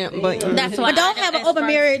 No, yeah, but That's why. But don't have an as open far-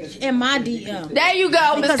 marriage in my DM. there you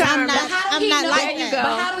go, Miss Because I'm Carmen. not- How do I'm he not know like that? that.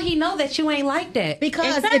 But how do he know that you ain't like that? Because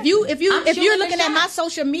Exactly. if I'm you're shooting looking the at my shot.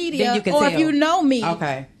 social media, Then you can or tell. if you know me,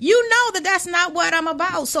 Okay. you know that's not what I'm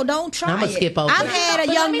about. So don't try I'ma it. skip over I've that. had a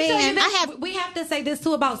But young let me tell you man. this, I have. We have to say this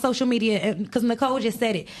too about social media because Nicole just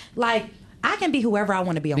said it. Like, I can be whoever I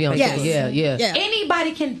want to be on Be on Facebook. Yes. yeah.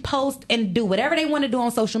 Anybody can post and do whatever they want to do on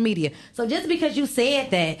social media. So just because you said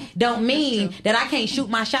that don't mean that I can't shoot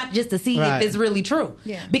my shot just to see Right. if it's really true.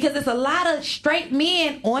 Yeah. Because it's a lot of straight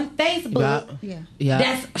men on Facebook Yeah.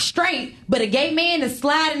 that's straight, but a gay man is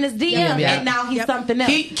sliding his DM Yeah. and now he's Yep. something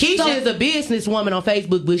else. Keisha So- is a businesswoman on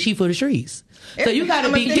Facebook, but she for the streets. So you got to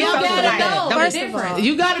I'ma be tell you careful. something with like that. that. First It's of all, different.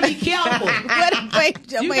 You got to be careful. wait,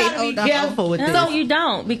 You got to hold be on. careful with this. No, you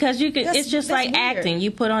don't, because you could. That's- It's just that's like weird. acting.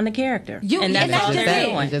 You put on the character, and that's that's all just they're it.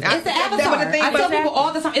 doing. It's an That's avatar. what the thing I tell about- people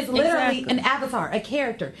all the time. It's literally Exactly. an avatar, a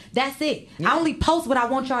character. That's it. I only post what I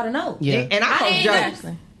want y'all to know. Yeah. And I post ain't jokes.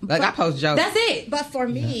 Exactly. Like I post jokes. That's it. But for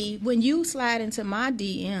me, when you slide into my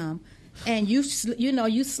DM and you slinking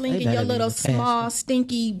They your better little be small, faster.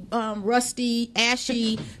 stinky, rusty,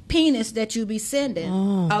 ashy penis that you be sending.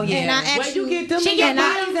 Oh yeah. And I ask Where you get them She in get your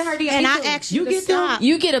bodies in her DM. and I too. ask you, You to get them? stop.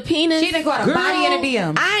 You get a penis. She done got a body in a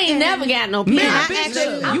DM. I ain't never got no Man, penis. I bitch,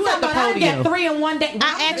 actually- you at the I podium. got 3 in one day.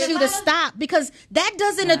 I ask you to stop because that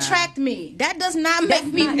doesn't attract me. That does not make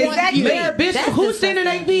me not- want Exactly. you. Mary Bishop, That's who's sending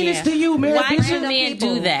their disgusting. penis Yeah. to you, Mary Why do Bishop? men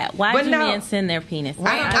people. do that? Why But do no. men send their penis?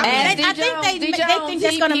 I Ask think D. they Jones, think Jones,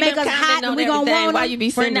 that's gonna he make been us hot commenting and on we gonna everything. want Why them. you be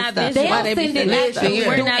We're sending not stuff? visual. Why They'll they be send it sending after. stuff?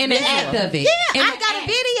 We're not in the visual. act of it. Yeah, In I the got a act.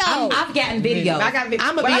 video. I've gotten videos. I got videos.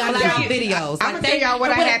 I'm gonna Well, be I'm honest tell with you- videos. I'm gonna tell y'all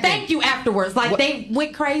what I with a happened. thank you afterwards. Like they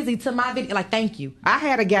went crazy to my video. Like thank you. I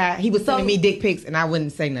had a guy, he was sending So- me dick pics and I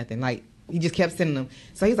wouldn't say nothing. Like, he just kept sending them.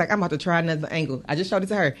 So he's like, I'm about to try another angle. I just showed it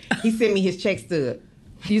to her. He sent me his check stub.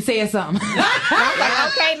 You said something. And I was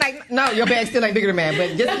like, okay, like, no, your bag still ain't bigger than mine.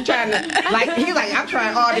 But just trying to, like, he's like, I'm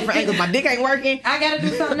trying all different angles. My dick ain't working. I gotta do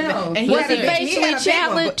something else. And Was had he a big- facially had a big one, but-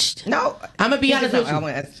 challenged? No. I'm gonna be He honest just- with you. I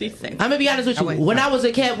went- I'm gonna be honest with you. When I was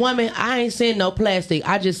a cat woman, I ain't sent no plastic.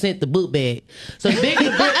 I just sent the book bag. So the bigger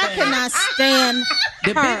the book, I cannot stand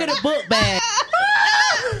the her. bigger the book bag,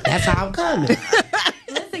 that's how I'm coming.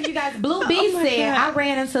 Listen, you guys. Blue B said I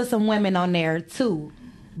ran into some women on there too,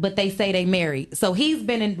 but they say they married. So he's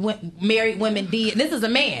been in married women. This is a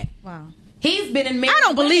man. Wow. He's been in married. I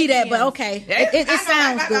don't believe that, women but DMs. okay. It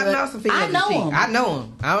sounds I good. know some females I know that cheat. him. I know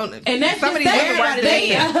them. I don't. And that's some of just these women worse than they-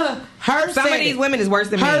 men. Her Some said of these it. women is worse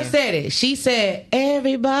than Her men. said it. She said,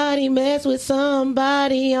 everybody mess with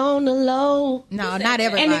somebody on the low. No, not And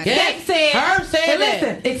everybody. Escape said. Her said and that.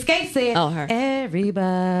 Listen, Escape said. Oh, her.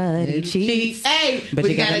 Everybody cheats. Hey, But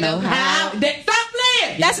you gotta know how. Stop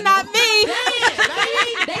playing. That's not me. They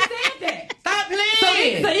said that. Stop So,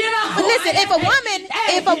 playing. you know, Listen, if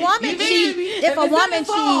a woman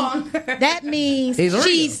cheats, that means It's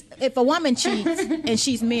real. if a woman cheats and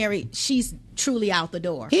she's married, she's truly out the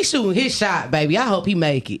door. He's shooting his shot, baby. I hope he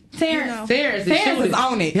make it. Terrence, Terrence Terrence is is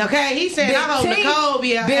on it. Okay, he said, I hope Big T. Nicole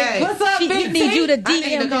be a Big- hey. What's up, He Big need T? you to I need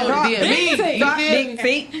DM Nicole to him. DM me. Big T. You feel Big me?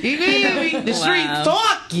 feet. You feel me? The streets Wow.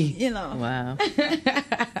 talking. You know. Wow.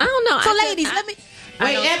 I don't know. So, ladies, let me.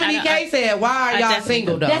 Wait, Ebony K said, why are y'all definitely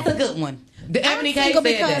single, though? That's a good one. The Ebony I'm K single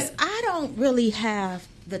said because that. I don't really have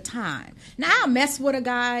the time. Now I'll mess with a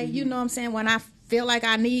guy, you know what I'm saying, when I feel like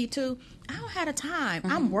I need to. I don't have the time.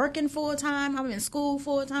 I'm working full time. I'm in school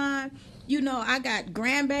full time. You know, I got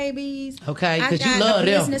grandbabies. Okay, I 'cause you got love a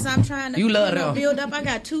them. business I'm trying to You love them. build up. I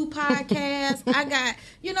got 2 podcasts. I got,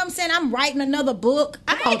 you know what I'm saying, I'm writing another book.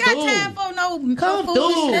 I Come ain't got through. time for no Come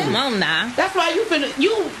foolishness. Come on now. That's why you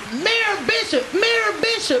Mayor Bishop, Mayor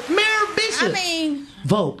Bishop, Mayor Bishop. I mean,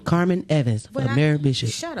 Vote Carmen Evans for But Mayor Bishop.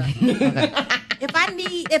 shut up. If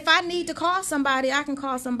I need to call somebody, I can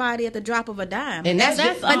call somebody at the drop of a dime. And that's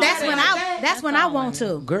but that's when I want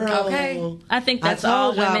to. Girl, Okay. I think I that's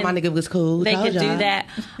all told y'all women. my nigga was cool. They Told could do y'all. that,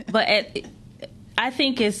 but I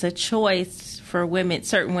think it's a choice for women,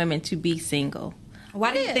 certain women, to be single.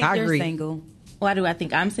 Why do you think I you're agree. single? Why do I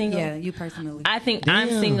think I'm single? Oh. Yeah, you personally. I think I'm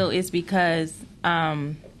single is because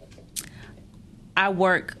I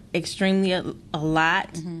work extremely a lot,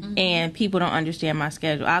 and people don't understand my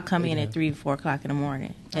schedule. I'll come in at 3 or 4 o'clock in the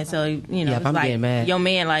morning, and so Yeah, it's if I'm like, getting mad. your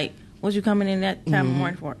man, like, what you coming in that time of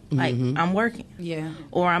morning for? Like, I'm working,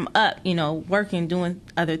 or I'm up, working, doing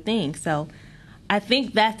other things. So I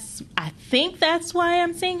think that's why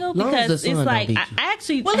I'm single, Long as the because sun it's don't like beat I you.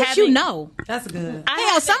 actually Well, at least you know. That's good.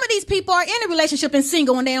 Hell, some of these people are in a relationship and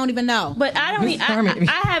single and they don't even know. But I don't.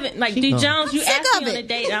 I haven't, like, D Jones. You sick asked of me on it. a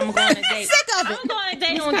date. I'm going on a date. Sick of it. I'm going on a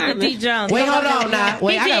date on D Jones. Wait, hold on now.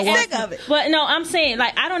 Wait, I got Sick of it. But no, I'm saying,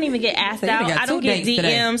 like, I don't even get asked you out. got I don't 2 get dates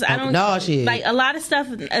today. DMs. I don't. No, shit. Like, a lot of stuff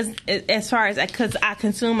as far as, because I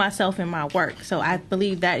consume myself in my work. So I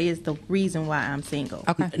believe that is the reason why I'm single.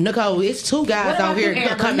 Okay. Nicole, it's 2 guys out here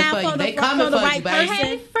coming Now for you. for They the coming for you, right baby. person.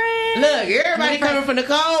 Hey, friend. Look, everybody coming for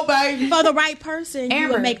Nicole, baby. For the right person, you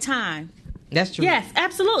Amber. will make time. That's true. Yes,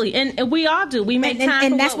 absolutely, and we all do. We make time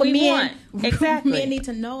and for that's what we men, want. Exactly. Men need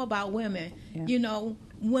to know about women. You know,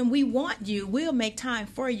 when we want you, we'll make time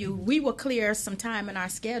for you. We will clear some time in our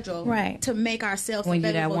schedule Right. to make ourselves When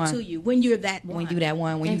you're that available one. to you. When you're that one. When you that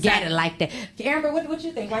one, when you got it like that. Amber, what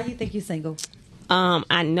you think? Why you think you single?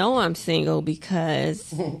 I know I'm single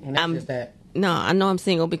because And that's just that. No, I know I'm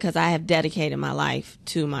single because I have dedicated my life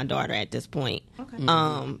to my daughter at this point.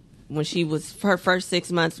 Okay. When she was her first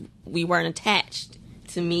 6 months, we weren't attached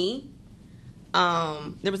to me.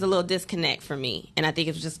 There was a little disconnect for me, and I think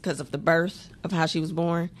it was just because of the birth of how she was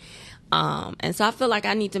born. And so I feel like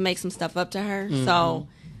I need to make some stuff up to her. So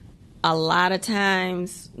a lot of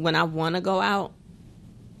times when I want to go out,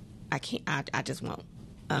 I can't. I just won't.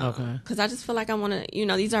 Okay. Because I just feel like I want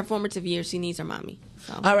to. These are formative years. She needs her mommy.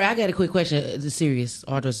 So. All right, I got a quick question. It's serious,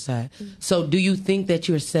 all jokes aside. So, do you think that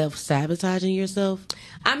you're self-sabotaging yourself?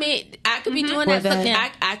 I mean, I could be doing For that.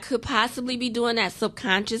 that? I could possibly be doing that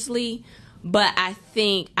subconsciously, but I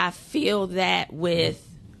feel that with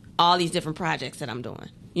all these different projects that I'm doing.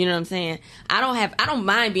 You know what I'm saying? I don't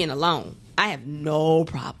mind being alone. I have no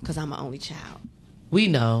problem because I'm an only child. We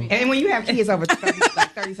know. And when you have kids over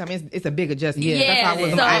 30 something, it's a big adjustment. Yeah,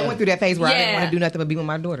 That's how I went through that phase where I didn't yeah. want to do nothing but be with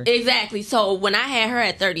my daughter. Exactly. So when I had her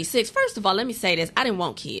at 36, first of all, let me say this. I didn't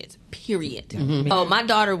want kids, period. Mm-hmm. Oh, my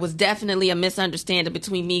daughter was definitely a misunderstanding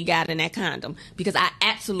between me, God, and that condom because I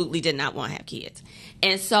absolutely did not want to have kids.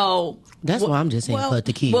 And so... That's why I'm just saying put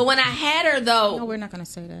the kid. Well, when I had her, though... No, we're not going to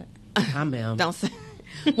say that. I am. Don't say...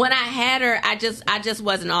 When I had her, I just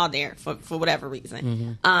wasn't all there for whatever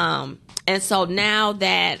reason. And so now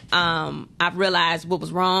that I've realized what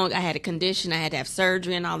was wrong, I had a condition, I had to have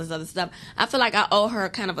surgery and all this other stuff, I feel like I owe her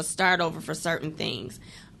kind of a start over for certain things.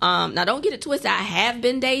 Now, don't get it twisted. I have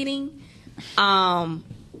been dating,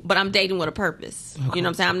 but I'm dating with a purpose. Okay. You know what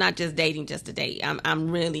I'm saying? I'm not just dating just to date.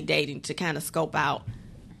 I'm really dating to kind of scope out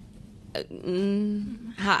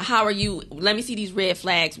how are you? Let me see these red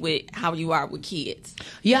flags with how you are with kids.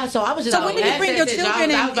 Yeah, so I was just. So when did you bring your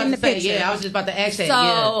children in the picture? Yeah, I was just about to ask that.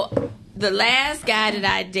 So the last guy that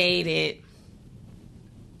I dated,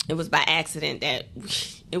 it was by accident that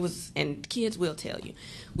it was, and kids will tell you,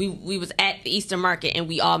 we was at the Eastern Market and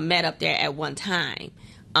we all met up there at one time.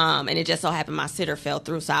 And it just so happened my sitter fell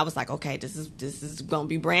through, so I was like, okay, this is gonna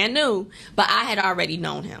be brand new. But I had already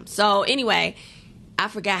known him. So anyway, I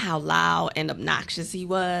forgot how loud and obnoxious he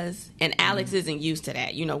was. And Alex isn't used to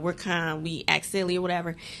that. You know, we act silly or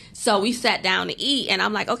whatever. So we sat down to eat, and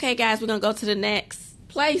I'm like, okay, guys, we're going to go to the next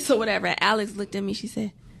place or whatever. And Alex looked at me. She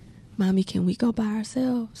said, Mommy, can we go by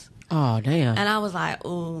ourselves? Oh, damn. And I was like,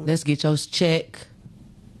 ooh. Let's get your check.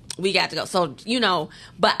 We got to go. So,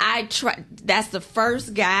 but that's the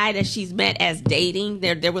first guy that she's met as dating.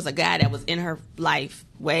 There was a guy that was in her life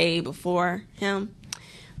way before him.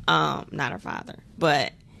 Not her father,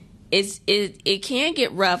 but it can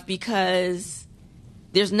get rough because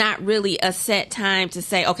there's not really a set time to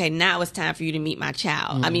say, okay, now it's time for you to meet my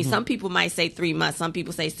child. Mm-hmm. I mean, some people might say 3 months, some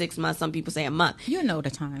people say 6 months, some people say a month. You know the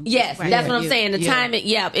time. Yes, right. that's what I'm saying. The time,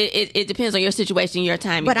 it depends on your situation, your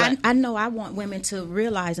timing. But I know I want women to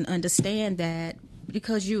realize and understand that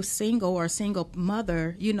because you're single or a single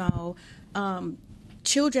mother,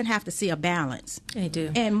 children have to see a balance. They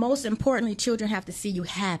do. And most importantly, children have to see you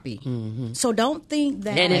happy. Mm-hmm. So don't think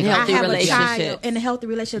that and in healthy I have relationships. a child, in a healthy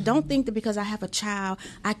relationship, don't think that because I have a child,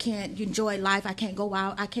 I can't enjoy life, I can't go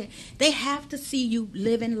out, I can't. They have to see you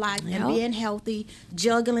living life and being healthy,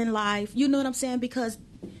 juggling life. You know what I'm saying? Because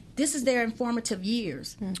this is their informative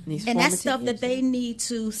years. And that's stuff that they need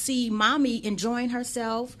to see mommy enjoying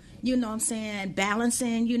herself, you know what I'm saying,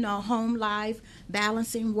 balancing, home life,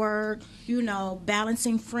 balancing work,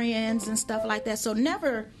 balancing friends and stuff like that. So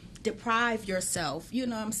never deprive yourself, you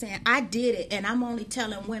know what I'm saying? I did it, and I'm only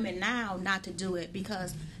telling women now not to do it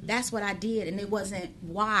because that's what I did, and it wasn't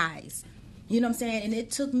wise. You know what I'm saying? And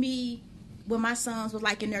it took me, when my sons were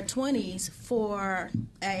like in their 20s, for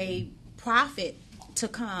a prophet to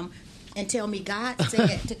come and tell me, God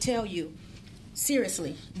said to tell you,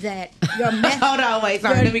 seriously, that your methods. Hold on, wait,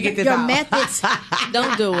 sorry, let me get this your out. methods,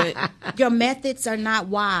 Don't do it. your methods are not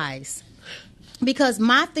wise. Because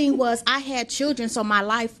my thing was, I had children, so my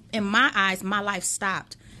life, in my eyes, my life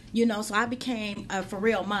stopped. You know, so I became a for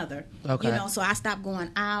real mother. Okay. You know, so I stopped going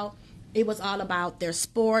out. It was all about their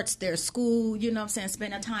sports, their school, you know what I'm saying,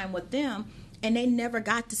 spending time with them. And they never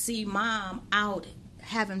got to see mom out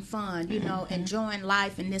having fun, you know, enjoying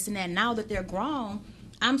life and this and that. Now that they're grown,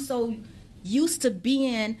 I'm so used to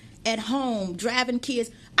being at home, driving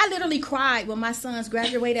kids. I literally cried when my sons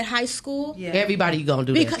graduated high school. Yeah. Everybody gonna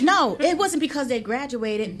do Because that. no, it wasn't because they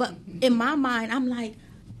graduated, but in my mind, I'm like,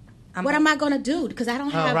 what am I going to do? Because I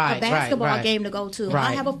don't have right, a basketball right. game to go to. I Right.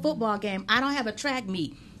 don't have a football game. I don't have a track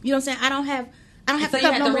meet. You know what I'm saying? I don't have So to you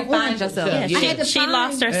come had no to more refine run. yourself. Yeah. Yeah, I had to she find-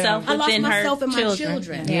 lost herself I lost within myself her and my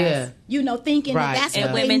children. Yeah. You know, thinking Right. that that's And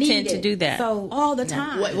what they women needed. tend to do that. So all the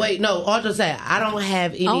time. Wait, no. I'll just say I don't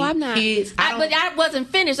have any Oh, I'm not. kids. But I wasn't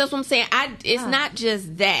finished. That's what I'm saying. It's not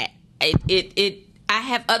just that. I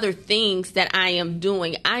have other things that I am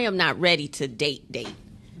doing. I am not ready to date.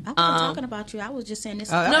 I wasn't talking about you. I was just saying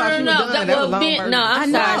this. I thought you were done. That was long version. I'm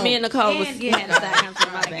I sorry. know. Me and Nicole was And- yeah. had a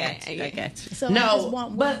second. My bad. I got you. So I No, just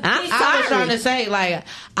want but one. I'm I was sorry. trying to say, like,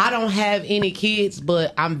 I don't have any kids,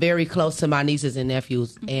 but I'm very close to my nieces and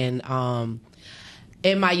nephews. And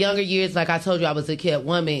in my younger years, like I told you, I was a kept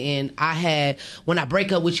woman, and I had, when I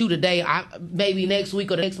break up with you today, maybe next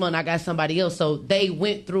week or the next month, I got somebody else. So they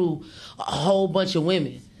went through a whole bunch of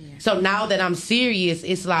women. So now that I'm serious,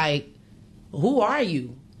 it's like, who are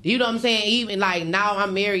you? You know what I'm saying? Even like now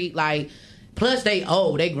I'm married, like, plus they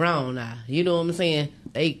old, they grown now. You know what I'm saying?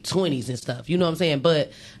 They 20s and stuff. You know what I'm saying?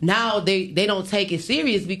 But now they don't take it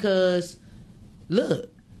serious because, look,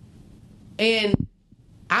 and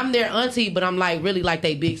I'm their auntie, but I'm like really like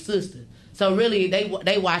they big sister. So really,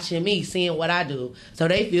 they watching me, seeing what I do. So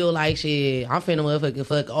they feel like, shit, I'm finna motherfucking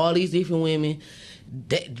fuck all these different women,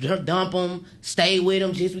 dump them, stay with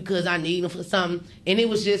them just because I need them for something. And it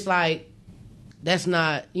was just like, that's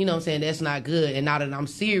not, you know what I'm saying, that's not good. And now that I'm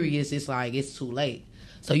serious, it's like, it's too late.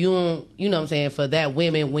 So you don't, you know what I'm saying, for that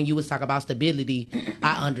women, when you was talking about stability,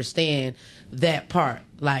 I understand that part.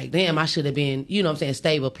 Like, damn, I should have been, you know what I'm saying,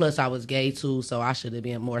 stable. Plus I was gay too, so I should have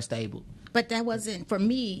been more stable. But that wasn't, for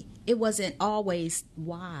me, it wasn't always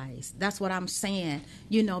wise. That's what I'm saying,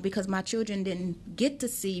 you know, because my children didn't get to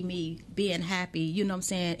see me being happy, you know what I'm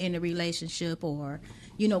saying, in a relationship or,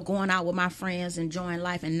 you know, going out with my friends, enjoying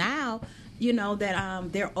life. And now, you know,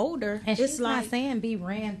 that they're older, And it's she's like, not saying be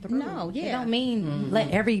ran through. No, yeah. It don't mean let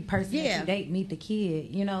every person that Yeah. you date meet the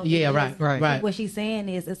kid. You know. Yeah, because right. What she's saying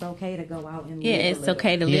is it's okay to go out and Yeah, live a it's little.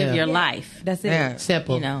 okay to live Yeah. your Yeah. life. That's it. Yeah.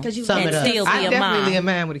 Simple. You know, 'Cause you- Sum and it up. still be I a definitely mom. live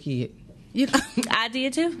mine with a kid. you know, I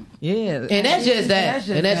did too. Yeah. And that's just that.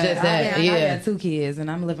 And that's just that. I Yeah. got 2 kids and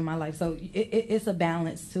I'm living my life, so it's a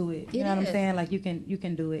balance to it. You It know what I'm is. saying? Like you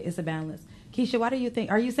can do it. It's a balance. Keisha, why do you think?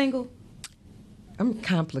 Are you single? I'm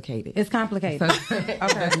complicated. It's complicated. Okay.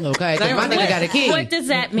 Okay, 'cause my nigga got a key. What does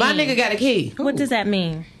that mean? My nigga got a key. What does that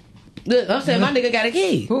mean? Look, I'm saying my nigga got a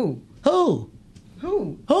key. Who? Who?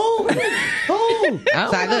 Who? Who? Who? I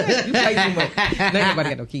don't Sorry, know. look. You play too much. Ain't nobody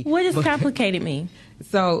got no key. What does complicated mean?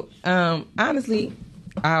 So, honestly,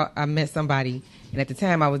 I met somebody, and at the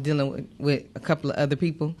time I was dealing with a couple of other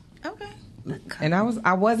people, okay. and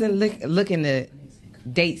I wasn't looking to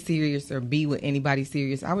date serious or be with anybody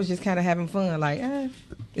serious. I was just kind of having fun, like,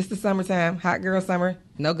 it's the summertime, hot girl summer,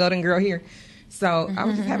 no golden girl here. So I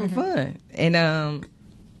was just having fun, and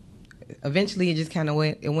eventually it just kind of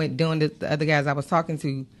went doing the other guys I was talking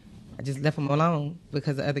to. I just left them alone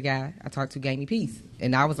because the other guy I talked to gave me peace.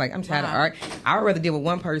 And I was like, I'm tired of arguing. I would rather deal with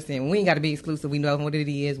one person. We ain't got to be exclusive. We know what it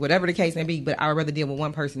is, whatever the case may be. But I would rather deal with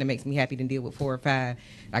one person that makes me happy than deal with 4 or 5.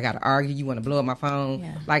 I got to argue. You want to blow up my phone.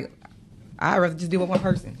 Yeah. Like, I'd rather just deal with one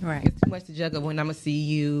person. Right. It's too much to juggle when I'm going to see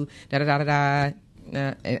you, da-da-da-da-da.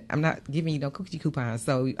 And I'm not giving you no cookie coupons.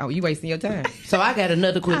 So you wasting your time. So I got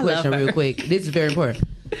another quick question real quick. This is very important.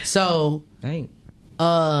 So, Dang.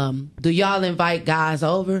 do y'all invite guys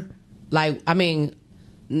over? Like, I mean,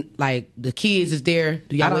 like the kids is there.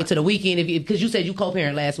 Do y'all wait till the weekend? Because you said you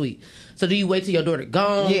co-parent last week. So do you wait till your daughter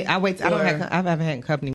gone? Yeah, I wait. I haven't had company